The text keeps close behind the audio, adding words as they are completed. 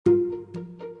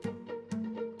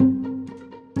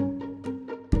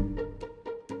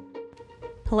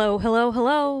Hello, hello,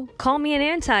 hello. Call me an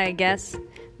anti, I guess.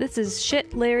 This is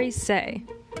Shit Larry Say.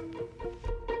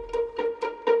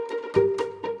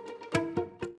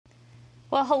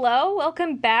 Well, hello.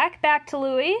 Welcome back to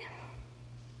Louie.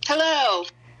 Hello.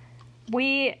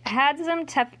 We had some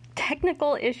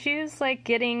technical issues, like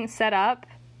getting set up,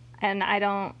 and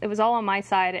it was all on my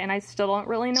side, and I still don't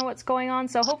really know what's going on,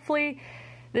 so hopefully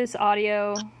this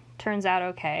audio turns out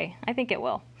okay. I think it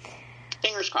will.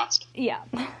 Fingers crossed. Yeah.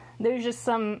 There's just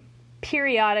some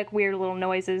periodic weird little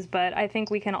noises, but I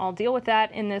think we can all deal with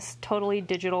that in this totally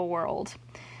digital world.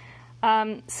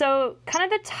 So kind of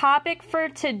the topic for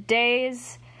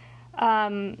today's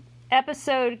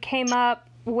episode came up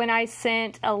when I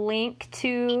sent a link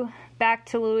to Back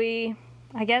to Louie,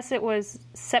 I guess it was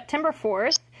September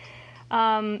 4th,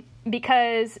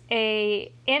 because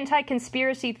a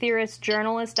anti-conspiracy theorist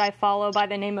journalist I follow by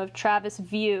the name of Travis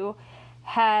View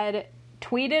had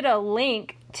tweeted a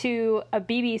link to a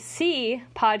BBC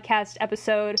podcast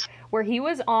episode where he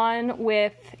was on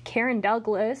with Karen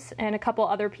Douglas and a couple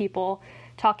other people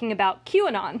talking about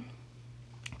QAnon,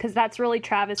 because that's really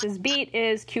Travis's beat,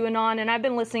 is QAnon, and I've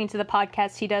been listening to the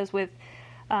podcast he does with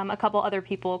a couple other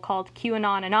people called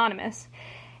QAnon Anonymous,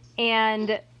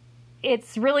 and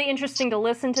it's really interesting to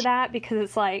listen to that because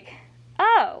it's like,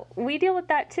 oh, we deal with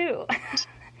that too.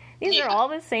 These are all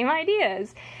the same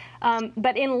ideas.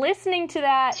 But in listening to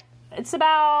that, it's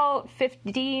about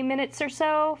 50 minutes or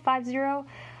so, 50.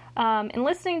 In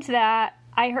listening to that,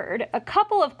 I heard a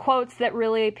couple of quotes that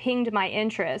really pinged my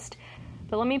interest.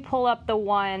 But let me pull up the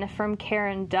one from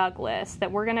Karen Douglas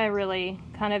that we're going to really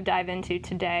kind of dive into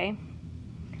today.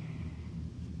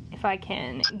 If I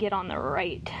can get on the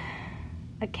right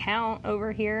account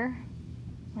over here.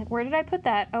 Like, where did I put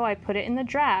that? Oh, I put it in the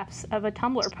drafts of a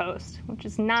Tumblr post, which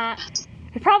is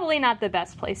probably not the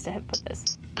best place to have put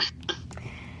this.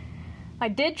 I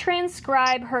did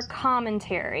transcribe her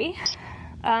commentary.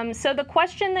 So the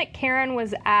question that Karen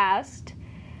was asked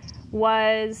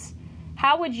was,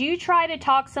 how would you try to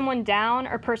talk someone down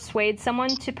or persuade someone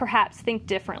to perhaps think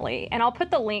differently? And I'll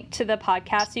put the link to the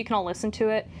podcast so you can all listen to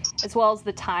it, as well as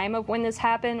the time of when this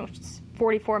happened, which is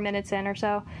 44 minutes in or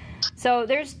so. So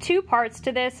there's two parts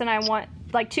to this, and I want,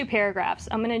 like, two paragraphs.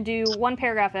 I'm going to do one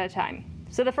paragraph at a time.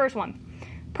 So the first one.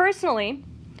 Personally,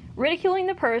 ridiculing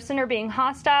the person or being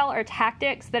hostile are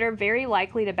tactics that are very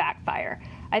likely to backfire.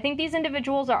 I think these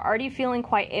individuals are already feeling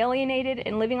quite alienated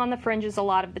and living on the fringes a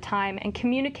lot of the time, and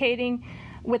communicating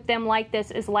with them like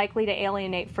this is likely to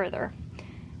alienate further.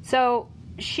 So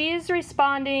she's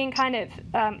responding kind of,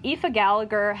 Aoife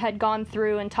Gallagher had gone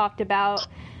through and talked about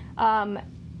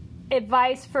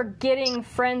advice for getting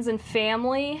friends and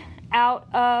family out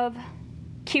of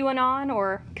QAnon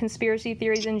or conspiracy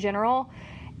theories in general.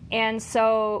 And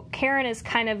so Karen is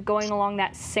kind of going along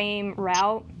that same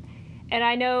route. And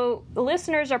I know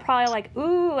listeners are probably like,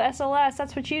 ooh, SLS,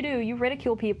 that's what you do. You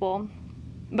ridicule people.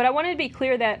 But I wanted to be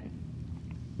clear that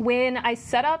when I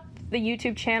set up the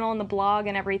YouTube channel and the blog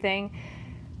and everything,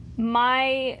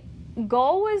 my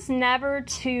goal was never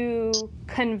to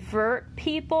convert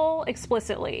people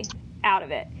explicitly out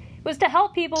of it. It was to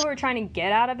help people who are trying to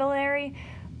get out of Larry.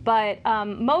 But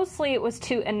mostly it was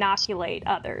to inoculate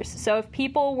others. So if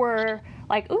people were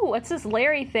like, ooh, what's this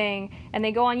Larry thing? And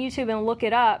they go on YouTube and look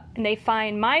it up and they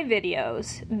find my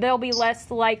videos, they'll be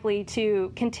less likely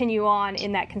to continue on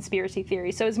in that conspiracy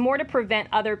theory. So it's more to prevent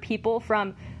other people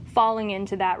from falling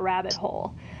into that rabbit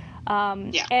hole.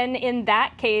 And in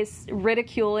that case,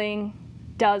 ridiculing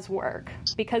does work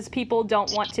because people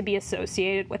don't want to be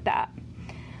associated with that.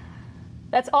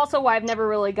 That's also why I've never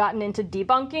really gotten into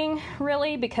debunking,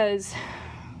 really, because,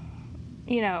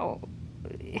 you know,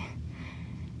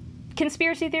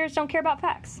 conspiracy theorists don't care about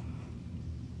facts,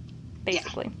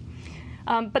 basically.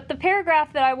 Yeah. But the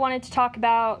paragraph that I wanted to talk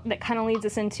about that kind of leads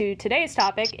us into today's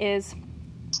topic is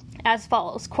as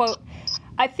follows, quote,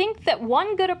 I think that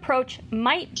one good approach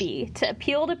might be to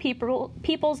appeal to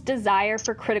people's desire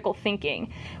for critical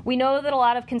thinking. We know that a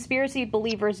lot of conspiracy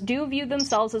believers do view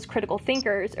themselves as critical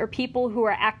thinkers, or people who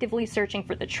are actively searching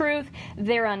for the truth.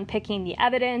 They're unpicking the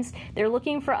evidence. They're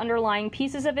looking for underlying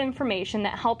pieces of information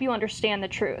that help you understand the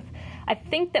truth. I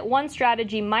think that one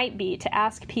strategy might be to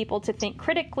ask people to think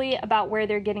critically about where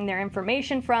they're getting their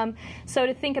information from. So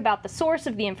to think about the source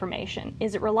of the information.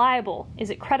 Is it reliable? Is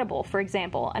it credible, for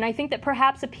example? And I think that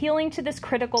perhaps appealing to this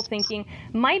critical thinking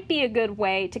might be a good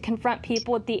way to confront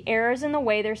people with the errors in the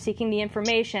way they're seeking the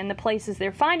information, the places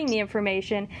they're finding the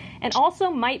information, and also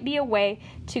might be a way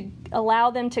to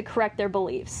allow them to correct their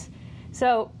beliefs.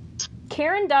 So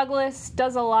Karen Douglas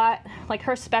does a lot, like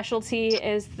her specialty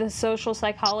is the social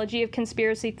psychology of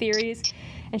conspiracy theories,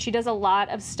 and she does a lot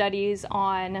of studies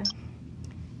on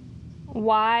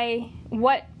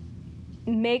what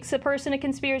makes a person a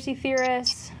conspiracy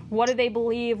theorist, what do they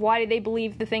believe, why do they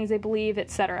believe the things they believe,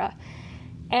 etc.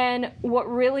 And what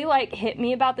really like hit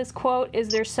me about this quote is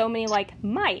there's so many like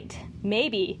might,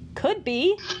 maybe, could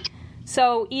be.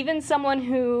 So even someone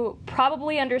who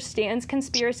probably understands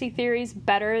conspiracy theories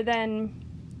better than,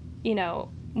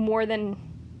 more than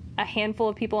a handful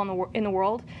of people in the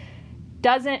world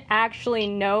doesn't actually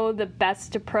know the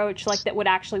best approach like that would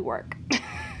actually work.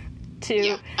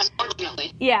 Yeah,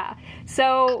 unfortunately. Yeah.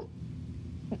 So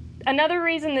another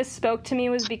reason this spoke to me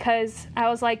was because I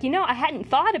was like, I hadn't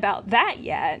thought about that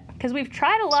yet, because we've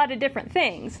tried a lot of different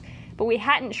things, but we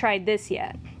hadn't tried this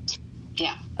yet.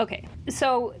 Yeah. Okay.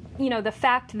 So, the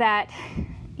fact that,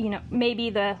 maybe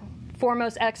the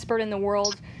foremost expert in the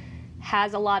world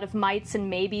has a lot of mights and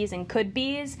maybes and could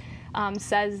be's,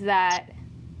 says that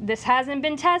this hasn't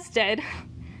been tested,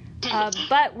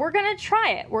 but we're going to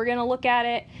try it. We're going to look at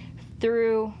it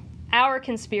through our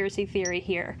conspiracy theory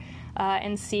here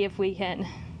and see if we can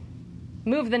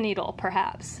move the needle,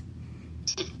 perhaps.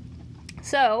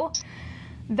 So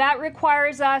that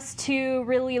requires us to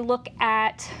really look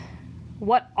at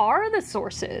what are the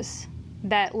sources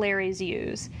that Larry's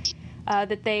use,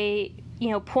 that they,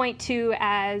 point to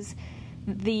as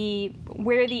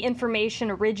where the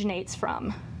information originates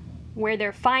from, where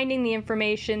they're finding the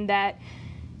information that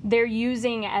they're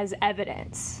using as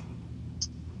evidence.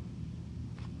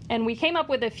 And we came up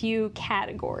with a few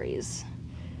categories.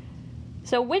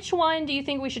 So which one do you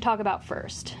think we should talk about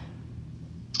first?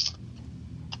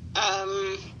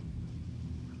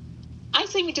 I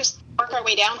think we just work our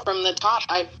way down from the top.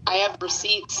 I have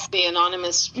receipts, the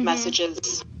anonymous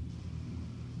messages.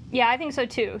 Yeah, I think so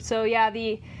too. So yeah,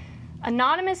 the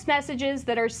anonymous messages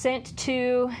that are sent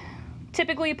to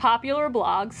typically popular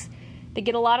blogs that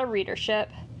get a lot of readership,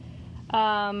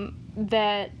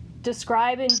 that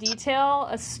describe in detail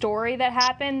a story that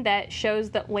happened that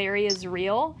shows that Larry is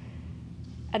real,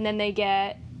 and then they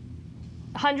get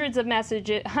hundreds of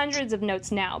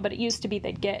notes now, but it used to be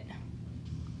they'd get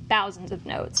thousands of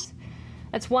notes.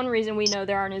 That's one reason we know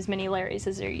there aren't as many Larrys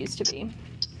as there used to be.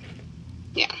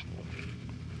 Yeah.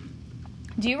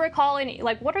 Do you recall any,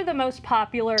 what are the most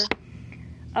popular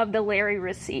of the Larry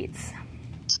receipts?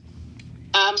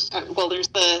 Well, there's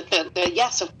the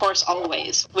yes, of course,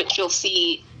 always, which you'll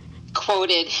see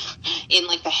quoted in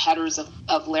the headers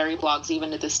of Larry blogs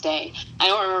even to this day. I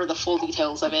don't remember the full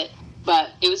details of it,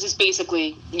 but it was just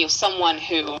basically, someone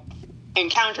who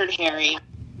encountered Harry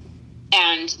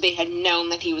and they had known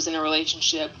that he was in a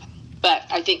relationship, but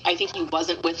I think he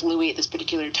wasn't with Louis at this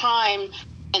particular time.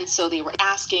 And so they were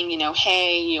asking,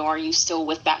 hey, are you still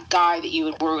with that guy that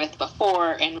you were with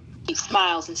before? And he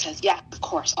smiles and says, yeah, of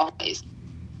course, always.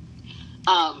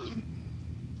 I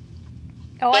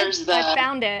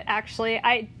found it, actually.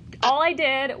 All I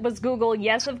did was Google,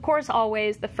 yes, of course,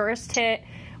 always. The first hit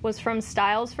was from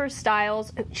Styles for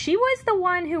Styles. She was the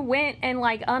one who went and,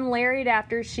 unlarried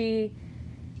after she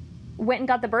went and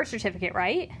got the birth certificate,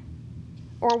 right?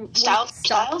 Or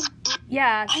Styles?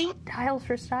 Yeah, Styles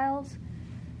for Styles.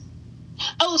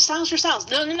 Oh, Styles for Styles.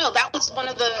 No. That was one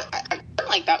of the... I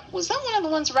like that. Was that one of the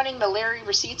ones running the Larry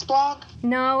Receipts blog?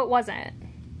 No, it wasn't.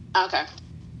 Okay.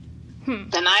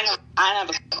 Then I have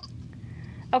a...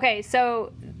 Okay,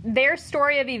 so their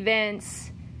story of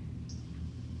events,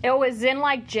 it was Zen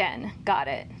Like Jen got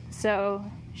it. So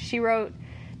she wrote,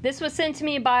 this was sent to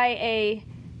me by a,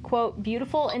 quote,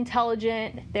 beautiful,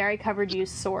 intelligent, there I covered you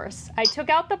source. I took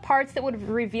out the parts that would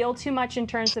reveal too much in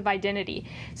terms of identity.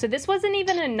 So this wasn't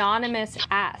even an anonymous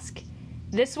ask.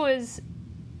 This was,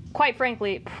 quite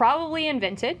frankly, probably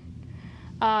invented.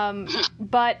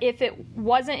 But if it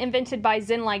wasn't invented by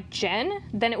Zen Like Jen,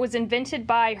 then it was invented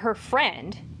by her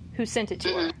friend who sent it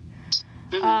to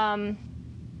her.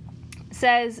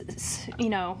 Says,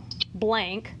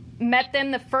 blank, met them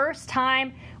the first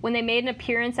time when they made an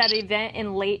appearance at an event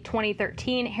in late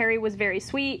 2013. Harry was very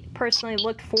sweet, personally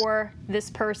looked for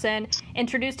this person,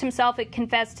 introduced himself and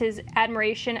confessed his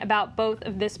admiration about both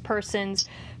of this person's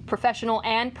professional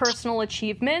and personal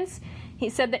achievements. He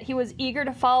said that he was eager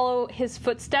to follow his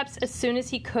footsteps as soon as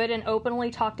he could and openly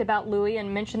talked about Louis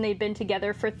and mentioned they'd been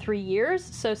together for 3 years,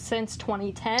 so since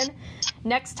 2010.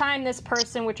 Next time this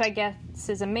person, which I guess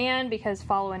is a man because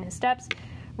following his steps,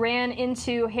 ran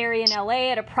into Harry in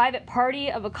LA at a private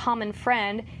party of a common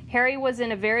friend. Harry was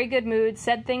in a very good mood,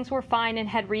 said things were fine, and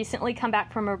had recently come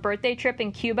back from a birthday trip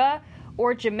in Cuba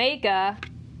or Jamaica.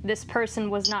 This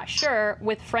person was not sure,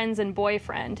 with friends and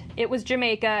boyfriend. It was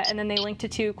Jamaica, and then they linked to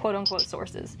 2 quote-unquote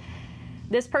sources.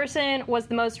 This person was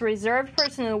the most reserved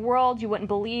person in the world, you wouldn't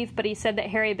believe, but he said that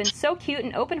Harry had been so cute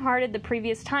and open-hearted the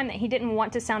previous time that he didn't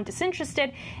want to sound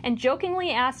disinterested, and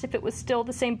jokingly asked if it was still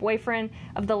the same boyfriend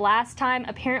of the last time.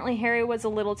 Apparently Harry was a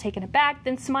little taken aback,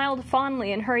 then smiled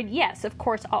fondly and hurried, yes, of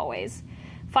course, always.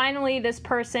 Finally, this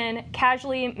person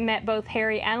casually met both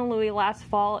Harry and Louis last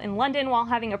fall in London while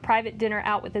having a private dinner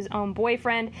out with his own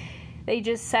boyfriend. They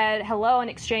just said hello and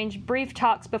exchanged brief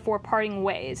talks before parting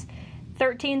ways.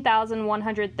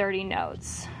 13,130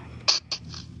 notes.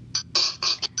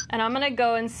 And I'm going to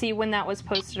go and see when that was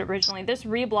posted originally. This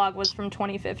reblog was from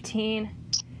 2015.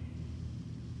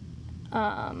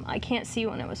 I can't see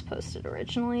when it was posted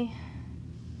originally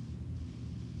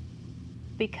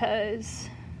because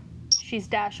she's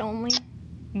dash only,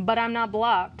 but I'm not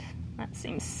blocked. That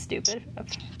seems stupid.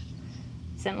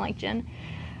 Zen like Jen.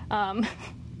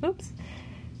 Oops.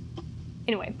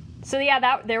 Anyway, so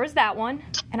yeah, there was that one.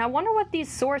 And I wonder what these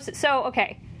sources... So,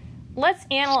 okay, let's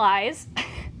analyze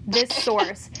this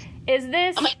source. Is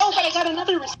this... I'm like, oh, but I got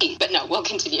another receipt. But no, we'll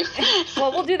continue.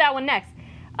 Well, we'll do that one next.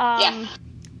 Yeah.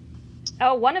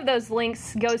 Oh, one of those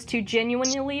links goes to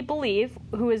Genuinely Believe,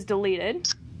 who is deleted.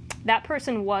 That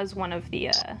person was one of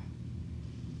the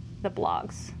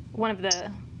blogs. One of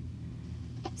the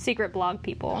secret blog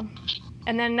people.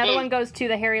 And then another one goes to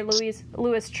the Harry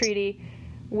Lewis Treaty,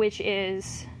 which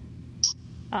is...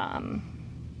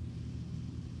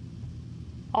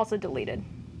 also deleted.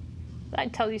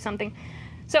 That tells you something.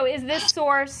 So is this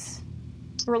source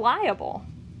reliable?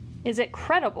 Is it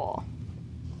credible?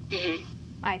 Mm-hmm.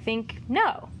 I think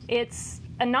no. It's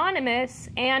anonymous,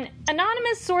 and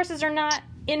anonymous sources are not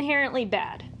inherently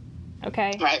bad.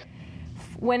 Okay? Right.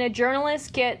 When a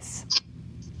journalist gets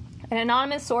an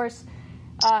anonymous source,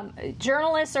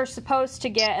 journalists are supposed to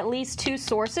get at least 2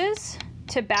 sources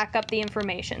to back up the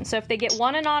information. So if they get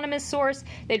one anonymous source,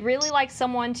 they'd really like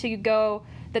someone to go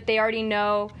that they already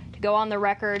know to go on the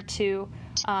record to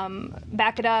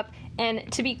back it up.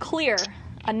 And to be clear,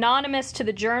 anonymous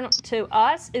to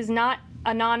us is not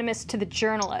anonymous to the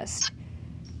journalist.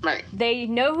 Right. They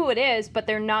know who it is, but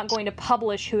they're not going to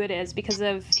publish who it is because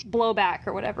of blowback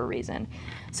or whatever reason.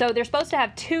 So they're supposed to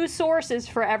have 2 sources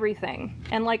for everything,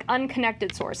 and like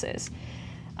unconnected sources.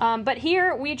 But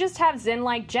here we just have Zen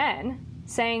like Jen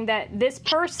saying that this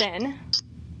person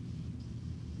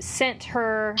sent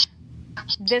her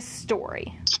this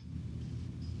story.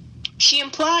 She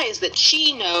implies that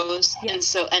she knows,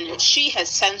 Yes. and she has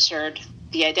censored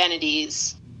the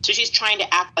identities. So she's trying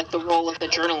to act like the role of the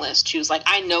journalist who's like,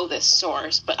 I know this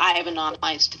source, but I have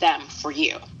anonymized them for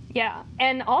you. Yeah,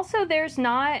 and also there's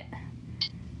not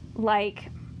a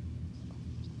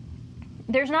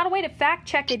way to fact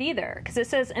check it either, because it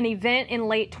says an event in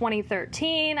late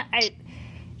 2013.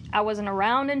 I wasn't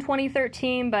around in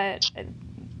 2013, but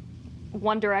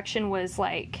One Direction was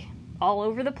like all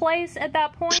over the place at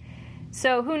that point.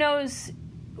 So who knows,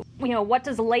 what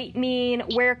does late mean?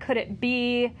 Where could it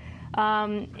be?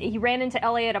 He ran into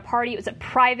LA at a party. It was a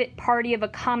private party of a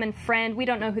common friend. We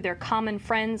don't know who their common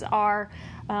friends are.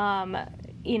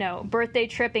 Birthday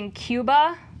trip in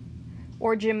Cuba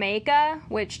or Jamaica,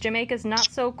 which Jamaica's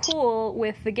not so cool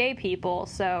with the gay people.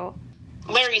 So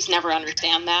Larry's never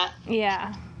understand that.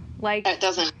 Yeah. That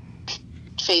doesn't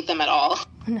fade them at all.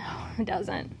 No, it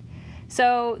doesn't.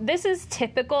 So this is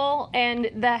typical, and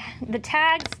the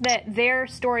tags that their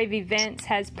story of events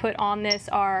has put on this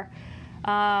are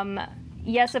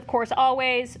yes, of course,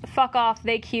 always, fuck off,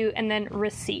 they cute, and then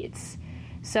receipts.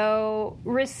 So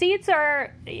receipts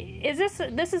are,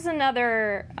 this is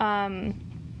another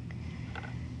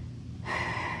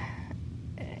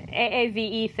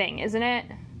AAVE thing, isn't it?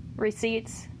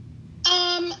 Receipts?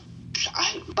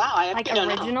 I like don't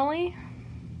originally? know.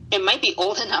 It might be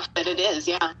old enough that it is,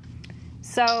 yeah.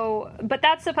 So, but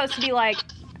that's supposed to be like,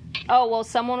 oh, well,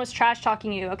 someone was trash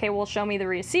talking you. Okay, well, show me the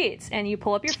receipts. And you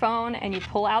pull up your phone and you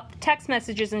pull out the text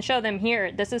messages and show them,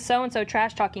 here, this is so-and-so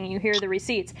trash talking you. Here are the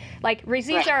receipts. Like,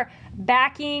 receipts Right. are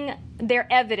backing their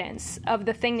evidence of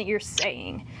the thing that you're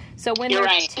saying. So when You're they're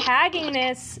right. tagging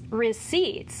this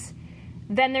receipts,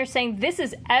 then they're saying this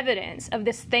is evidence of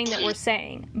this thing that we're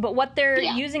saying. But what they're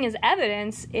Yeah. using as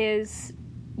evidence is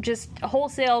just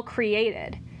wholesale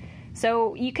created.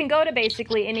 So you can go to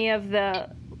basically any of the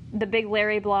big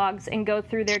Larry blogs and go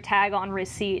through their tag on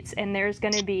receipts, and there's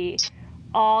going to be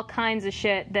all kinds of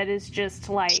shit that is just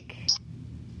like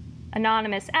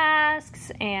anonymous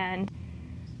asks and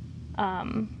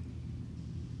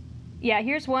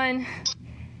here's one.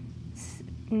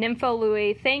 Nympho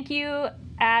Louis, thank you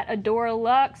at Adora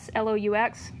Lux,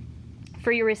 Lux,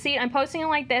 for your receipt. I'm posting it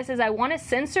like this as I want to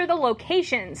censor the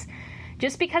locations.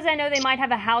 just because I know they might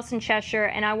have a house in Cheshire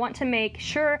and I want to make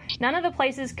sure none of the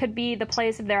places could be the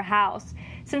place of their house.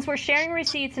 Since we're sharing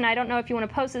receipts, and I don't know if you want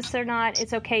to post this or not,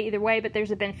 it's okay either way, but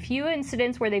there's been few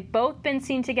incidents where they've both been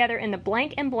seen together in the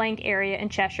blank and blank area in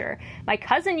Cheshire. My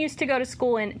cousin used to go to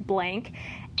school in blank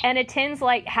and attends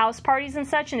like house parties and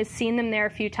such and has seen them there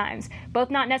a few times.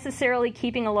 Both not necessarily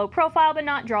keeping a low profile, but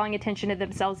not drawing attention to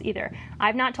themselves either.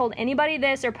 I've not told anybody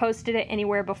this or posted it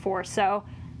anywhere before, so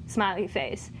smiley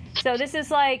face. So this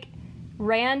is like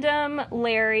random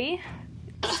Larry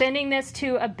sending this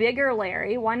to a bigger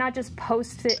Larry. Why not just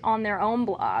post it on their own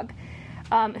blog?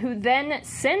 Who then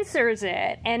censors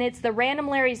it, and it's the random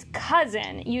Larry's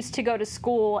cousin used to go to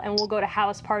school and will go to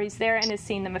house parties there and has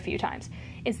seen them a few times.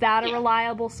 Is that a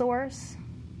reliable source?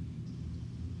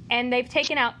 And they've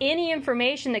taken out any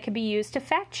information that could be used to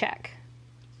fact check.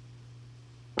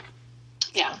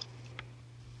 Yeah.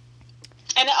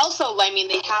 And also, I mean,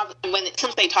 they have,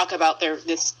 since they talk about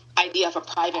this idea of a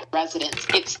private residence,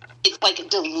 it's like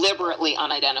deliberately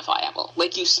unidentifiable.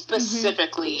 Like you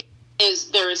specifically,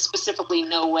 there is specifically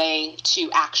no way to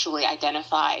actually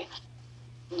identify.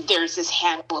 There's this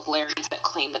handful of Larrys that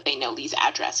claim that they know these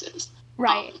addresses.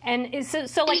 Right. And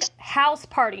so like house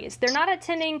parties, they're not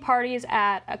attending parties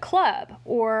at a club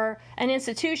or an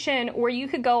institution where you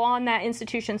could go on that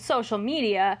institution's social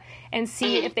media and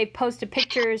see if they've posted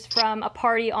pictures from a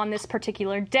party on this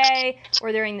particular day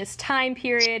or during this time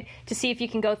period to see if you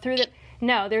can go through that.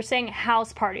 No, they're saying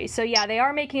house parties. So yeah, they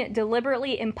are making it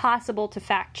deliberately impossible to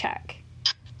fact check.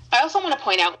 I also want to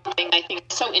point out something I think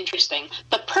is so interesting.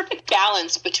 The perfect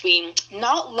balance between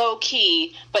not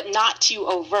low-key, but not too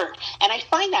overt. And I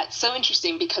find that so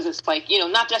interesting because it's like,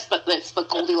 not just the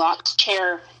Goldilocks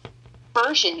chair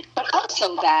version, but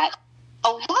also that a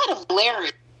lot of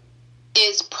Larry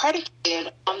is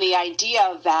predicated on the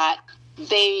idea that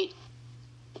they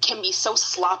can be so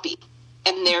sloppy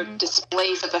in their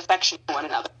displays of affection for one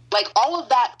another. Like, all of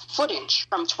that footage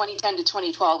from 2010 to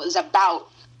 2012 is about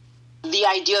the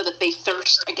idea that they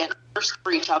thirst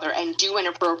for each other and do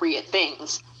inappropriate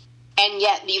things. And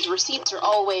yet these receipts are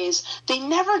always, they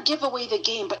never give away the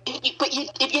game, but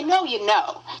if you know, you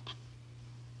know.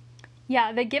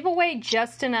 Yeah, they give away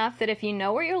just enough that if you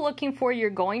know what you're looking for, you're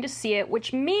going to see it,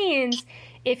 which means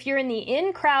if you're in the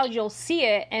in crowd, you'll see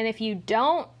it. And if you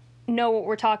don't know what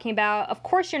we're talking about, of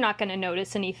course you're not going to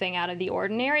notice anything out of the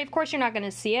ordinary. Of course you're not going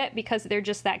to see it because they're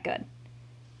just that good.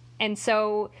 And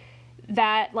so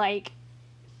that, like,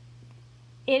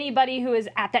 anybody who is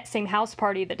at that same house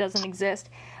party that doesn't exist,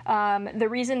 the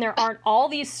reason there aren't all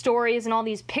these stories and all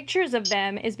these pictures of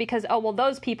them is because,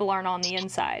 those people aren't on the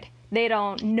inside. They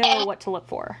don't know what to look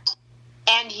for.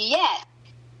 And yet,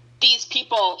 these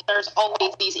people, there's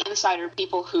always these insider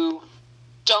people who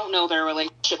don't know their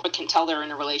relationship but can tell they're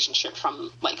in a relationship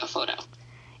from, like, a photo.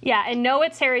 Yeah, and know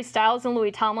it's Harry Styles and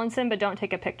Louis Tomlinson, but don't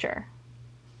take a picture.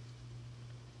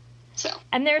 So.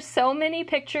 And there's so many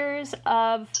pictures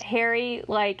of Harry,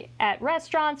 like, at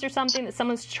restaurants or something that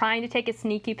someone's trying to take a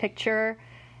sneaky picture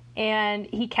and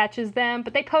he catches them,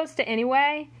 but they post it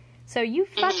anyway. So you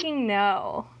fucking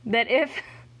know that if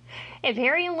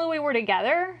Harry and Louis were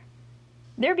together,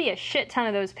 there'd be a shit ton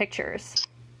of those pictures.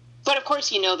 But of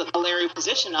course, you know that the Larry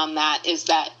position on that is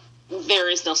that there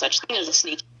is no such thing as a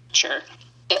sneaky picture.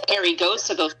 That Harry goes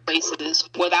to those places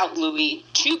without Louis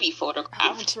to be photographed.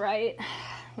 Oh, that's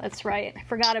right. I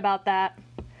forgot about that.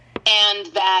 And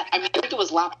that, I think it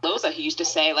was Lapaloza who used to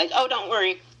say, like, oh, don't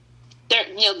worry. There,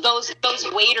 those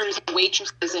waiters and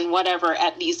waitresses and whatever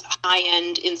at these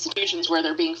high-end institutions where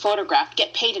they're being photographed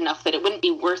get paid enough that it wouldn't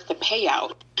be worth the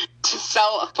payout to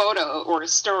sell a photo or a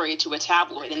story to a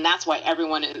tabloid. And that's why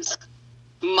everyone is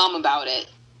mum about it.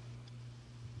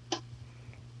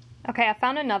 Okay, I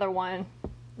found another one.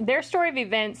 Their story of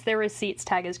events, their receipts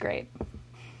tag is great.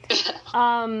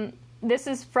 This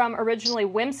is from originally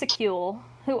Whimsicule,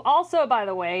 who also, by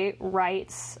the way,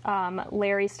 writes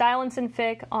Larry Stylinson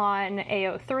fic on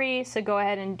AO3, so go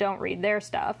ahead and don't read their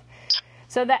stuff.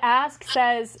 So the ask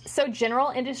says, so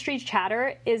general industry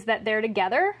chatter is that they're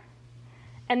together?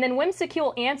 And then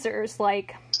Whimsicule answers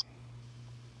like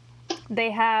they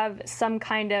have some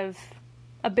kind of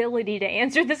ability to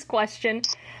answer this question.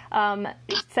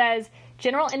 It says,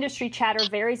 general industry chatter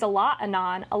varies a lot,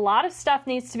 Anon. A lot of stuff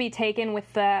needs to be taken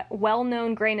with the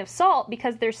well-known grain of salt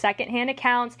because there's secondhand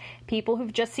accounts, people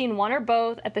who've just seen one or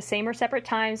both at the same or separate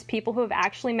times, people who have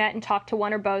actually met and talked to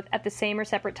one or both at the same or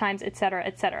separate times, etc.,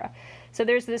 etc. So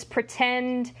there's this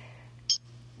pretense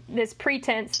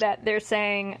that they're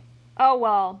saying, oh,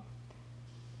 well,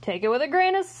 take it with a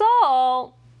grain of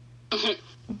salt.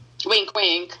 Wink,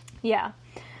 wink. Yeah.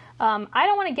 I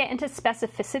don't want to get into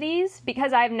specificities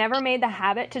because I've never made the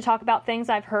habit to talk about things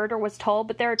I've heard or was told,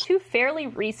 but there are 2 fairly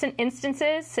recent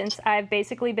instances since I've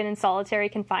basically been in solitary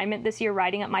confinement this year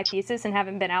writing up my thesis and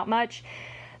haven't been out much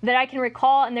that I can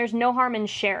recall, and there's no harm in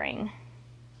sharing.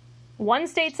 One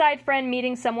stateside friend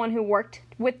meeting someone who worked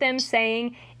with them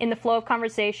saying in the flow of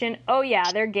conversation, "Oh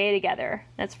yeah, they're gay together."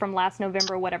 That's from last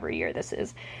November, whatever year this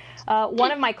is.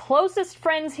 One of my closest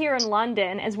friends here in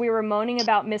London, as we were moaning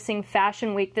about missing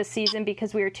Fashion Week this season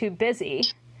because we were too busy.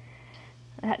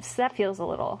 That feels a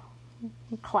little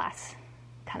class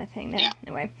kind of thing there. Yeah.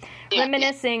 Anyway, Yeah,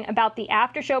 reminiscing about the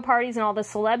after-show parties and all the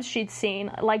celebs she'd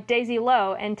seen, like Daisy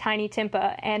Lowe and Tiny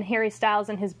Timpa and Harry Styles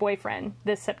and his boyfriend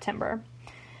this September.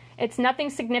 It's nothing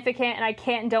significant, and I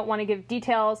can't and don't want to give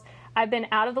details. I've been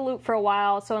out of the loop for a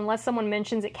while, so unless someone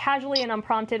mentions it casually and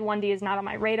unprompted, 1D is not on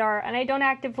my radar, and I don't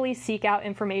actively seek out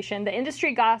information. The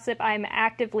industry gossip I'm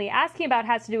actively asking about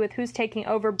has to do with who's taking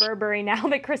over Burberry now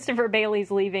that Christopher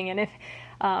Bailey's leaving, and if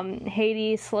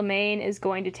Hedi Slimane is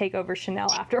going to take over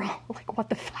Chanel after all. Like, what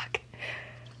the fuck?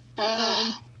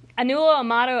 Anulo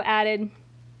Amato added,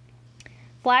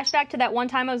 flashback to that one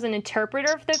time I was an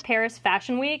interpreter for the Paris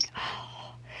Fashion Week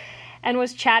and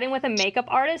was chatting with a makeup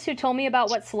artist who told me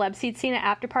about what celebs he'd seen at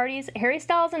after parties. Harry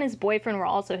Styles and his boyfriend were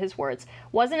also his words.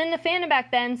 Wasn't in the fandom back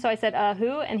then, so I said,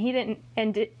 who? And he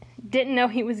didn't know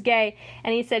he was gay.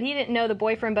 And he said he didn't know the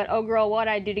boyfriend, but oh girl,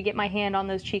 what'd I do to get my hand on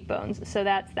those cheekbones? So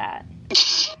that's that.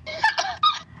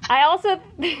 I also...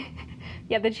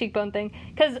 yeah, the cheekbone thing.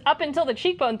 Because up until the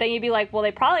cheekbone thing, you'd be like, well,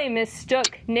 they probably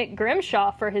mistook Nick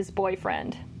Grimshaw for his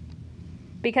boyfriend.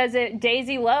 Because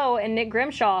Daisy Lowe and Nick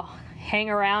Grimshaw hang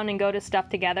around and go to stuff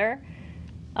together.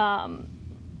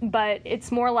 But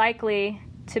it's more likely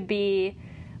to be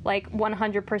like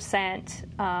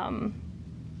 100%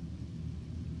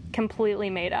 completely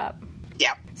made up.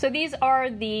 Yeah. So these are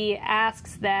the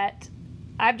asks that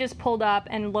I've just pulled up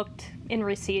and looked in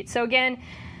receipts. So again,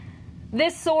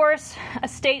 this source, a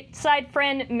stateside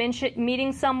friend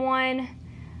meeting someone,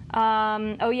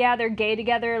 oh yeah, they're gay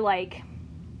together, like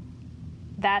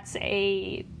that's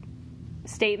a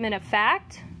statement of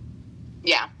fact.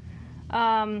 Yeah.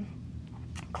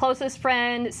 Closest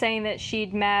friend saying that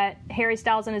she'd met Harry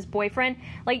Styles and his boyfriend,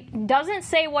 like doesn't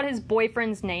say what his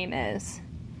boyfriend's name is.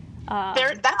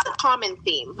 That's a common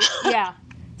theme. Yeah.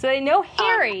 So they know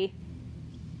Harry,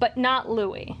 but not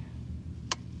Louis.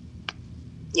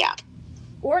 Yeah.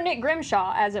 Or Nick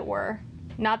Grimshaw, as it were.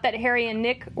 Not that Harry and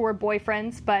Nick were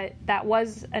boyfriends, but that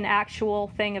was an actual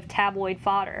thing of tabloid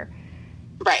fodder.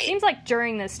 Right. Seems like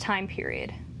during this time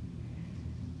period.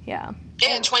 Yeah.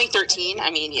 In 2013, I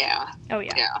mean, yeah. Oh,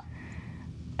 yeah. Yeah.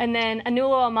 And then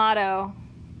Anulo Amato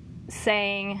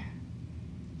saying...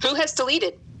 Who has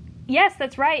deleted? Yes,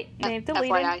 that's right. They've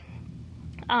deleted.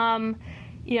 FYI.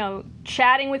 You know,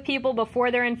 chatting with people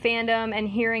before they're in fandom and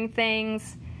hearing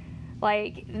things.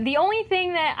 Like, the only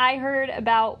thing that I heard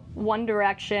about One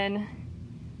Direction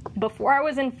before I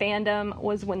was in fandom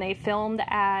was when they filmed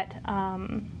at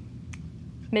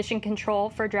Mission Control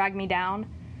for Drag Me Down.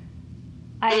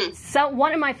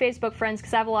 One of my Facebook friends,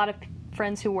 because I have a lot of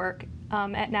friends who work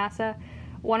at NASA,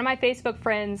 one of my Facebook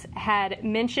friends had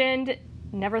mentioned,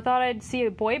 never thought I'd see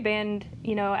a boy band,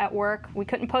 you know, at work. We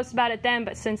couldn't post about it then,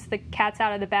 but since the cat's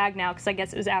out of the bag now, because I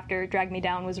guess it was after Drag Me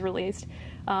Down was released,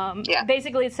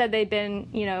 basically it said they'd been,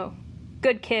 you know,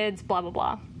 good kids, blah, blah,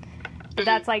 blah. But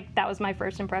that was my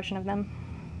first impression of them.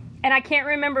 And I can't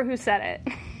remember who said it,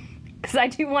 because I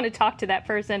do want to talk to that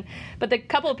person. But the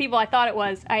couple of people I thought it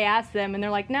was, I asked them, and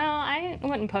they're like, no, I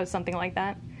wouldn't post something like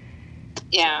that.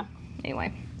 Yeah.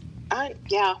 Anyway.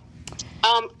 Yeah.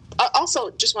 I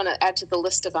also just want to add to the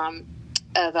list of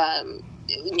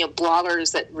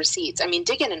bloggers that receipts. I mean,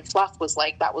 Diggin' and Fluff was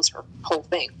like, that was her whole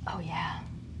thing. Oh, yeah.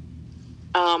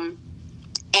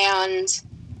 And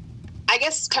I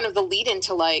guess kind of the lead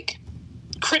into like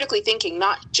critically thinking,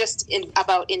 not just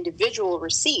about individual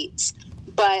receipts,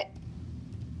 but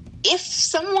if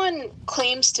someone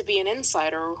claims to be an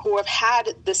insider who have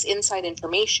had this inside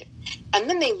information and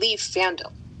then they leave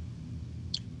fandom,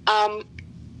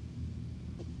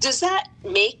 does that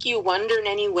make you wonder in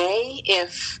any way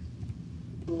if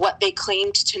what they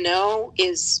claimed to know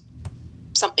is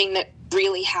something that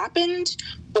really happened,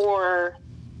 or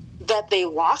that they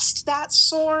lost that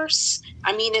source?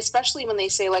 I mean, especially when they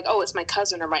say like, oh, it's my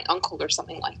cousin or my uncle or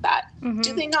something like that. Mm-hmm.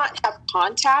 Do they not have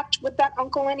contact with that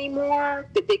uncle anymore?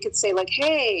 That they could say like,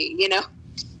 hey, you know,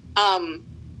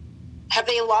 have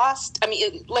they lost? I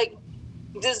mean, like,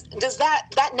 does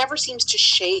that never seems to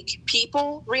shake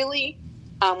people really?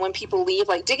 When people leave,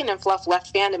 like Diggin' and Fluff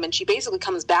left fandom, and she basically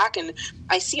comes back, and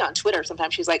I see on Twitter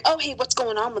sometimes she's like, oh, hey, what's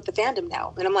going on with the fandom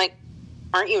now? And I'm like,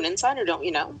 aren't you an insider? Don't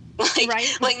you know? Like,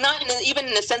 right? Like, not even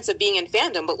in the sense of being in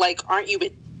fandom, but like, aren't you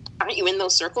in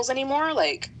those circles anymore?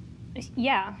 Like,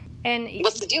 yeah. And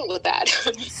what's the deal with that?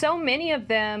 So many of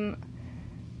them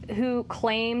who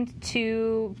claimed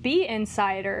to be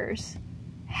insiders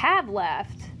have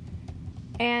left.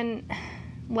 And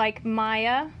like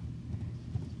Maya,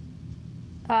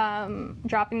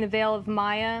 dropping the veil of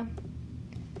Maya,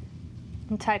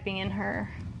 I'm typing in her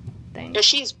thing. Yeah,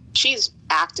 she's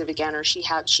active again, or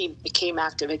she became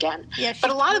active again. Yeah, but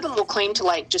a lot of them will claim to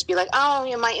like just be like, oh,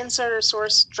 yeah, my insider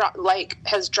source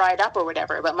has dried up or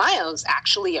whatever. But Maya's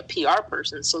actually a PR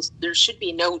person, so there should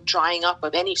be no drying up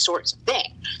of any sorts of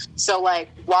thing. So like,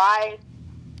 why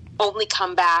only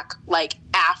come back like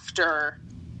after,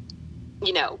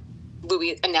 you know,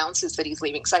 Louis announces that he's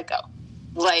leaving Psycho?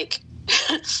 Like,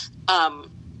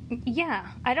 yeah,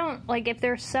 I don't like if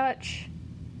they're such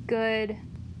good.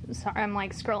 Sorry, I'm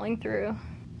like scrolling through.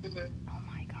 Mm-hmm. Oh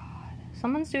my god,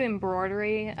 someone's doing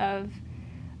embroidery of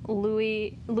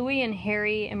Louis and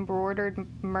Harry embroidered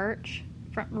merch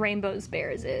from Rainbow's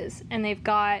Bears is, and they've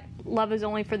got "Love is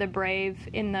only for the brave"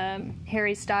 in the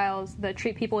Harry Styles, the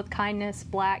 "Treat people with kindness"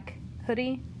 black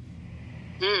hoodie.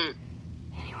 Anyway,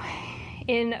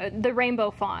 in the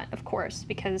rainbow font, of course,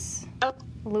 because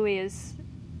Louis is,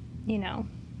 you know,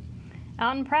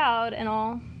 out and proud and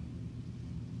all.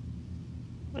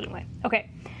 Anyway, okay,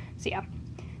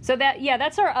 so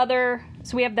that's our other.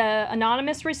 So we have the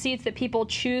anonymous receipts that people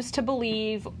choose to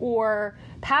believe or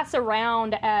pass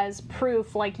around as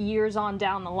proof, like years on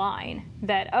down the line,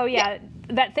 that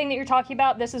that thing that you're talking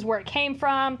about, this is where it came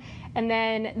from, and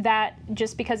then that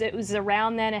just because it was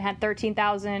around then, it had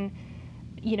 13,000,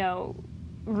 you know,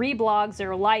 reblogs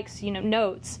or likes, you know,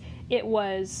 notes.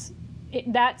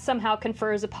 That somehow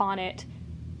confers upon it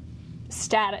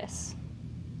status.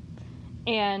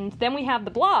 And then we have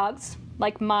the blogs,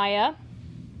 like Maya,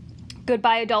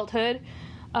 Goodbye Adulthood,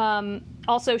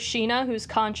 also Sheena, who's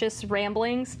Conscious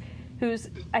Ramblings,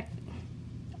 who's,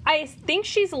 I think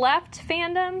she's left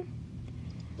fandom.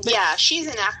 Yeah, she's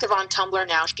inactive on Tumblr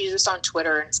now. She's just on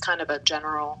Twitter, and it's kind of a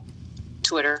general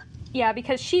Twitter. Yeah,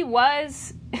 because she's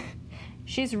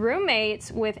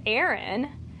roommates with Aaron,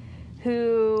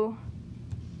 who,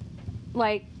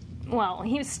 like, well,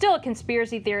 he was still a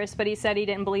conspiracy theorist, but he said he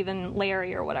didn't believe in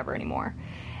Larry or whatever anymore.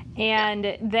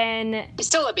 And then... He's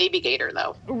still a baby gator,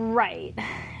 though. Right.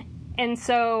 And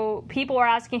so people are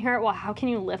asking her, well, how can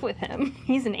you live with him?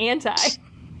 He's an anti.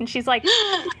 And she's like,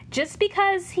 just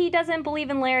because he doesn't believe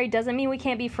in Larry doesn't mean we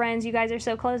can't be friends. You guys are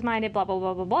so close-minded, blah, blah,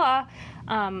 blah, blah, blah.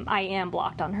 I am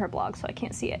blocked on her blog, so I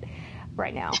can't see it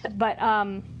right now. But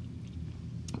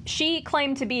she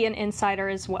claimed to be an insider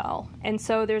as well. And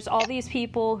so there's all these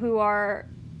people who are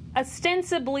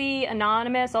ostensibly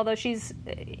anonymous, although she's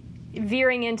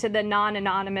veering into the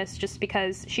non-anonymous just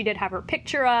because she did have her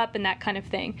picture up and that kind of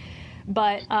thing.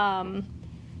 But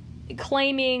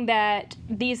claiming that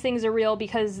these things are real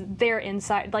because they're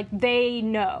inside, like they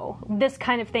know this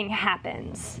kind of thing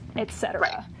happens,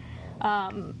 etc.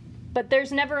 Right. But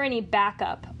there's never any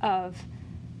backup of,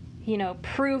 you know,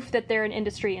 proof that they're an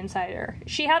industry insider.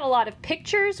 She had a lot of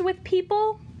pictures with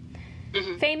people,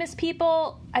 famous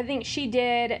people. I think she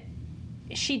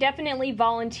definitely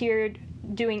volunteered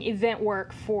doing event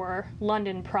work for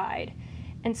London Pride.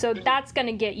 And so that's going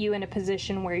to get you in a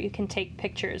position where you can take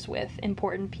pictures with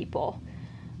important people.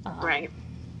 Right.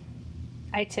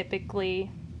 I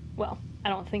typically, well, I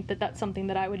don't think that that's something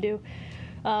that I would do.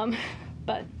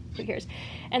 But who cares?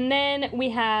 And then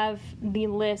we have the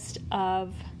list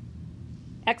of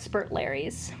expert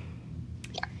Larrys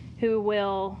who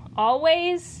will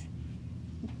always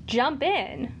jump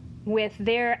in with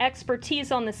their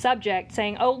expertise on the subject,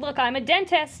 saying, oh, look, I'm a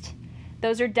dentist.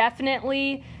 Those are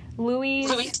definitely Louis'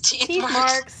 teeth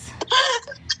marks.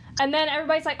 And then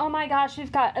everybody's like, oh my gosh,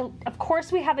 of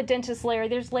course we have a dentist Larry.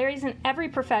 There's Larrys in every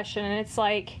profession. And it's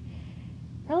like,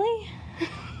 really?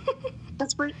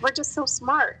 We're just so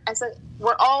smart.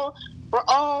 We're all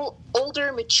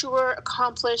older, mature,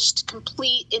 accomplished,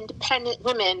 complete, independent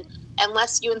women,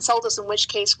 unless you insult us, in which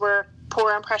case we're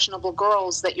poor, impressionable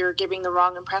girls that you're giving the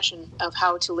wrong impression of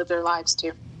how to live their lives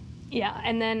to. Yeah,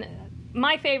 and then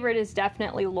my favorite is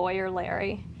definitely Lawyer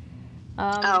Larry.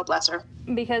 Oh, bless her.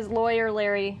 Because Lawyer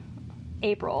Larry,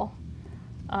 April,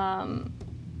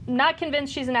 not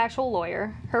convinced she's an actual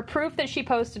lawyer. Her proof that she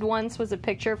posted once was a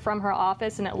picture from her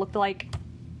office, and it looked like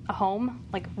a home,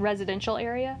 like residential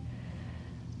area.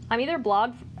 I'm either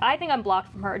blocked. I think I'm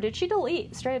blocked from her. Did she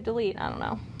delete? Straight up delete? I don't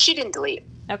know. She didn't delete.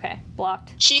 Okay,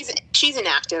 blocked. She's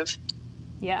inactive.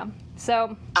 Yeah.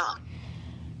 So.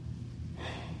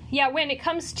 Yeah, when it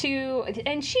comes to,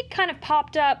 and she kind of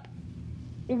popped up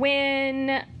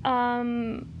when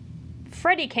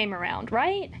Freddie came around,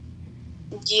 right?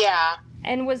 Yeah.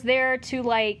 And was there to,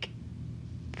 like,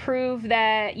 prove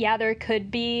that, yeah, there could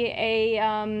be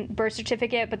a birth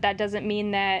certificate, but that doesn't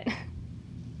mean that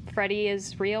Freddie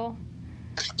is real?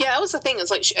 Yeah, that was the thing.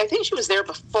 Is like I think she was there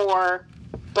before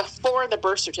the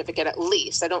birth certificate, at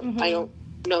least. I don't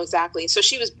know exactly. So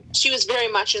she was very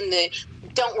much in the,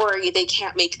 don't worry, they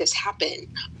can't make this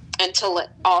happen until it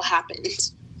all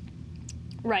happens.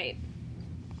 Right.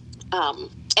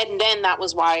 And then that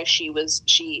was why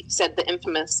she said the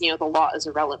infamous, the law is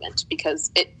irrelevant,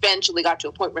 because it eventually got to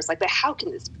a point where it's like, but how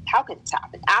can this happen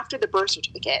after the birth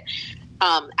certificate,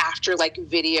 after like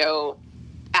video,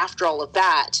 after all of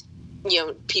that,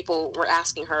 people were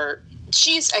asking her,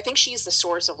 I think she's the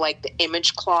source of like the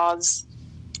image clause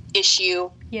issue,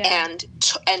 and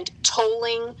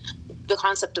tolling, the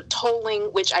concept of tolling,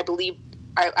 which I believe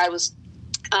I was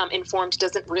informed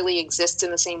doesn't really exist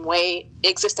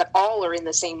at all or in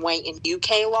the same way in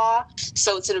UK law.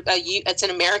 So it's an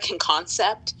American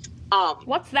concept.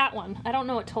 What's that one? I don't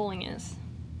know what tolling is.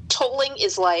 Tolling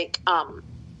is like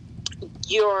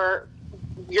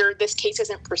this case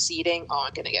isn't proceeding. Oh,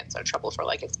 I'm gonna get in trouble for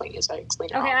like explaining it. So I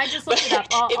explained it wrong. Okay, I just looked it up.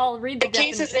 I'll read the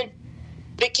definition.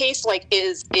 The case like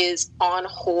is on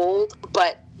hold,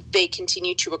 but they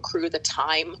continue to accrue the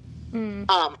time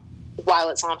while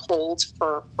it's on hold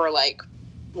for like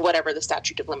whatever the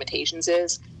statute of limitations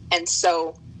is. And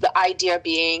so the idea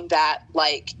being that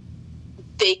like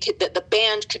that the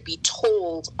band could be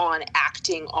told on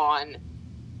acting on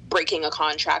breaking a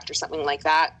contract or something like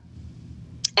that,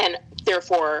 and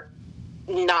therefore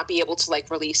not be able to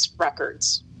like release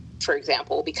records, for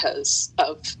example, because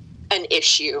of an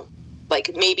issue.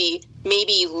 Like maybe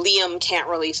Liam can't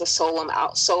release a solo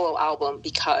album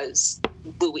because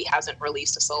Louis hasn't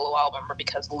released a solo album, or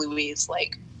because Louis is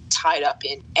like tied up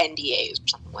in NDAs or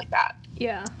something like that.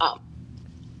 Yeah.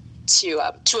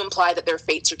 To imply that their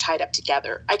fates are tied up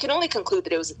together. I can only conclude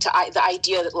that it was the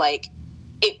idea that like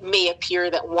it may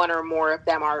appear that one or more of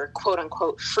them are quote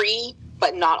unquote free,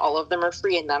 but not all of them are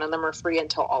free, and none of them are free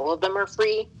until all of them are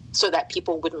free, so that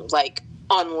people wouldn't like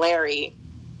on Larry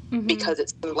because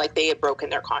it seemed like they had broken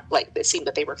their like it seemed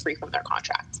that they were free from their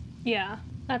contract. Yeah,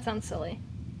 that sounds silly.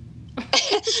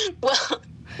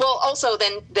 well, also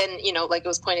then like it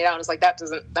was pointed out, it's like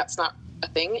that's not a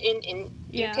thing in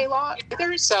UK law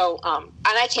either. So and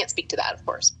I can't speak to that, of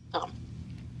course.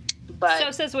 But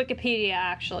so says Wikipedia,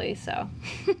 actually. So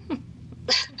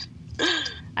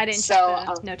I didn't check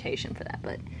the notation for that,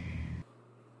 but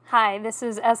hi, this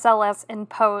is SLS in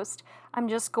Post. I'm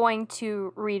just going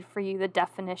to read for you the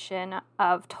definition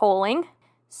of tolling.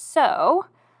 So,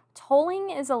 tolling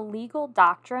is a legal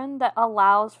doctrine that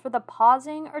allows for the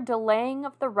pausing or delaying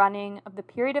of the running of the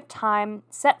period of time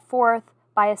set forth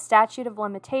by a statute of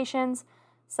limitations,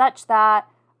 such that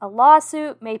a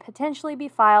lawsuit may potentially be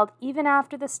filed even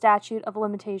after the statute of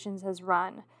limitations has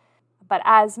run. But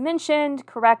as mentioned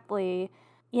correctly,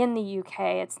 in the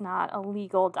UK, it's not a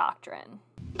legal doctrine.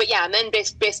 But yeah, and then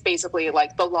basically,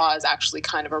 like, the law is actually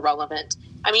kind of irrelevant.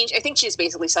 I mean, I think she's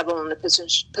basically settled in the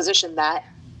position that,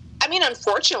 I mean,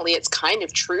 unfortunately, it's kind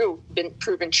of been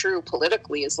proven true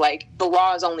politically, is like, the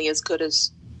law is only as good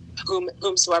as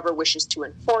whomsoever wishes to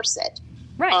enforce it.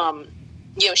 Right.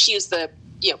 She was the,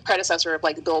 predecessor of,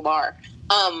 like, Bill Barr.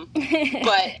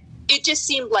 But it just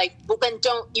seemed like, well, then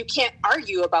you can't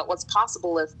argue about what's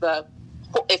possible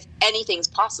if anything's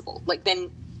possible. Like, then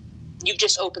you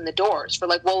just open the doors for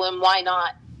like, well, and why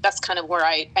not? That's kind of where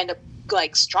I end up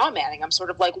like straw manning. I'm sort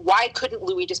of like, why couldn't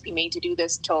Louis just be made to do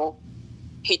this till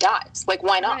he dies? Like,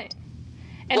 why not? Right.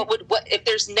 And what if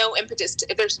there's no impetus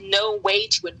if there's no way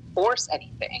to enforce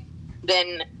anything,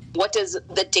 then what does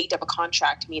the date of a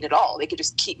contract mean at all? They could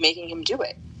just keep making him do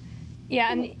it.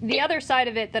 Yeah, and the other side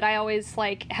of it that I always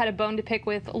like had a bone to pick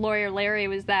with Lawyer Larry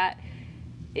was that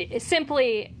it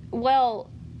simply, well,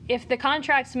 if the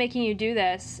contract's making you do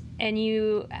this, and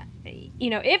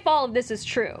if all of this is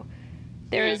true,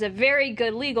 there is a very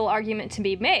good legal argument to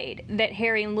be made that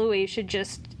Harry and Louis should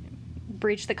just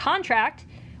breach the contract,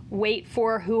 wait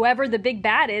for whoever the big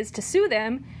bad is to sue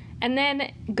them, and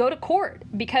then go to court,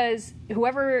 because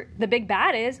whoever the big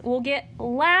bad is will get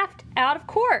laughed out of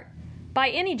court by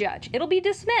any judge. It'll be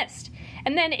dismissed.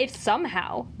 And then if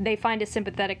somehow they find a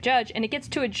sympathetic judge and it gets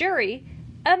to a jury,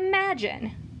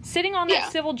 imagine sitting on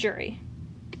that civil jury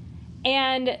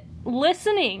and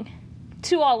listening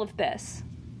to all of this.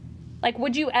 Like,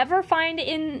 would you ever find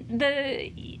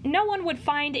no one would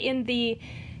find in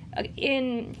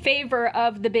favor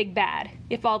of the big bad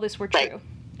if all this were true. Right.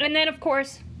 And then, of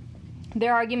course,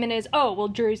 their argument is, oh, well,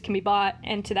 juries can be bought.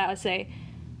 And to that I say,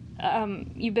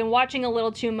 you've been watching a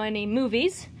little too many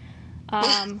movies.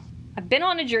 I've been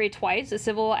on a jury twice, a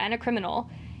civil and a criminal,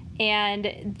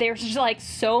 and there's like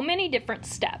so many different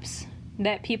steps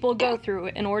that people go through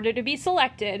in order to be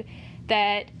selected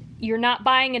that you're not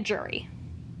buying a jury.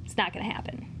 It's not going to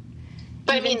happen.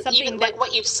 But even like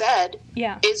what you've said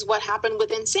is what happened with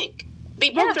NSYNC. They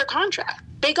broke their contract.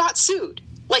 They got sued.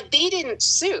 Like, they didn't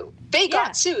sue. They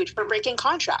got sued for breaking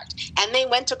contract. And they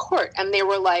went to court, and they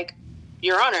were like,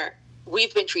 Your Honor,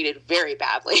 we've been treated very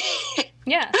badly.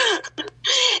 Yeah.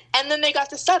 And then they got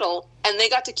to settle, and they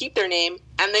got to keep their name,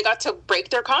 and they got to break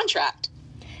their contract.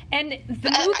 And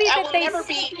the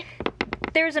movie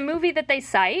there's a movie that they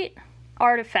cite,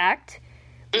 Artifact,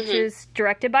 which is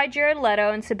directed by Jared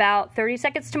Leto, and it's about 30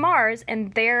 Seconds to Mars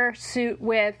and their suit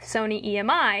with Sony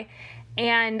EMI,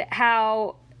 and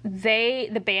how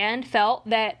the band felt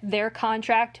that their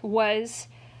contract was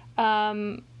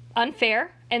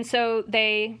unfair, and so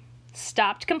they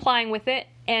stopped complying with it,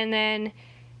 and then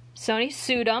Sony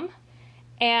sued them,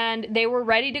 and they were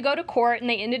ready to go to court, and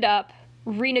they ended up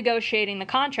renegotiating the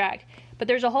contract. But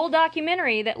there's a whole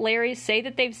documentary that Larrys say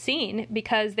that they've seen,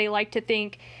 because they like to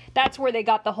think that's where they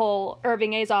got the whole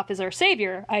Irving Azoff is our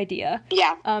savior idea.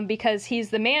 Yeah. Because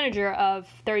he's the manager of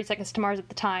 30 Seconds to Mars at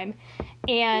the time.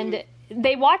 And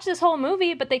they watched this whole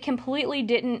movie, but they completely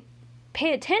didn't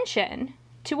pay attention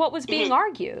to what was being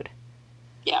argued.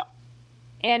 Yeah.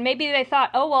 And maybe they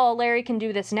thought, oh, well, Larry can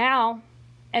do this now.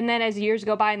 And then as years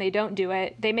go by and they don't do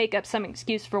it, they make up some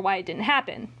excuse for why it didn't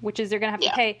happen, which is they're going to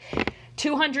have to pay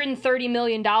 $230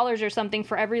 million or something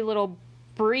for every little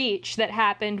breach that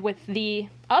happened with the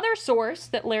other source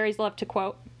that Larry's loved to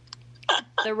quote,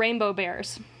 the Rainbow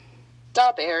Bears.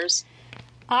 The Bears.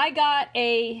 I got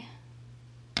a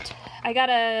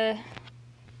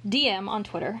DM on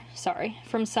Twitter,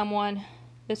 from someone.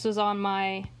 This was on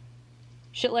my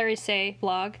Shit Larry Say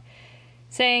blog,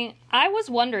 saying, I was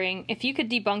wondering if you could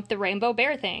debunk the Rainbow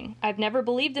Bear thing. I've never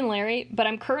believed in Larry, but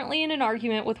I'm currently in an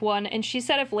argument with one, and she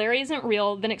said if Larry isn't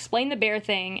real, then explain the bear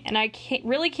thing, and I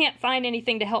really can't find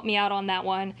anything to help me out on that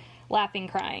one, laughing,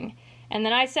 crying. And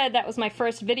then I said that was my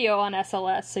first video on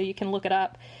SLS, so you can look it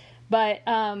up. But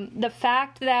the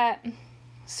fact that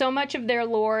so much of their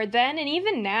lore then and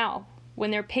even now,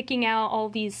 when they're picking out all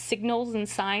these signals and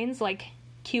signs like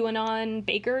QAnon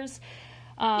bakers,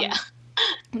 a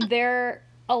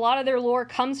lot of their lore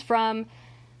comes from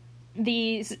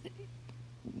these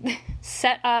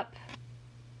set up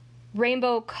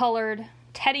rainbow colored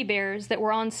teddy bears that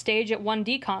were on stage at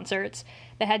 1D concerts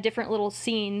that had different little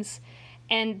scenes,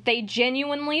 and they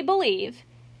genuinely believe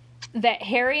that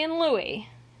Harry and Louis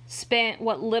spent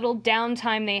what little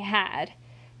downtime they had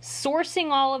sourcing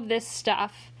all of this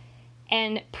stuff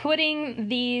and putting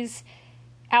these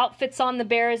outfits on the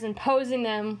bears and posing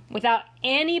them without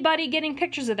anybody getting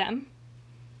pictures of them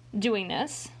doing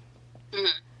this.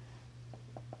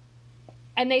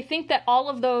 And they think that all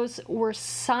of those were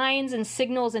signs and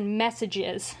signals and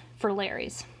messages for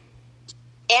Larry's.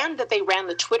 And that they ran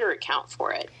the Twitter account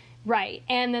for it. Right.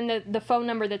 And then the phone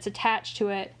number that's attached to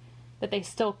it that they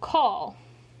still call.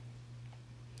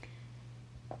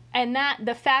 And that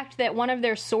the fact that one of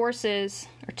their sources,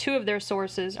 or two of their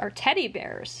sources, are teddy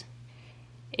bears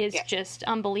is just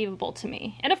unbelievable to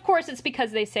me. And of course it's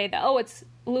because they say that, oh, it's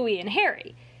Louis and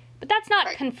Harry. But that's not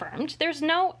confirmed. There's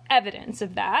no evidence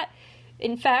of that.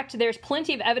 In fact, there's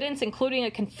plenty of evidence, including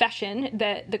a confession,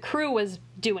 that the crew was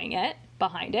doing it,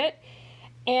 behind it.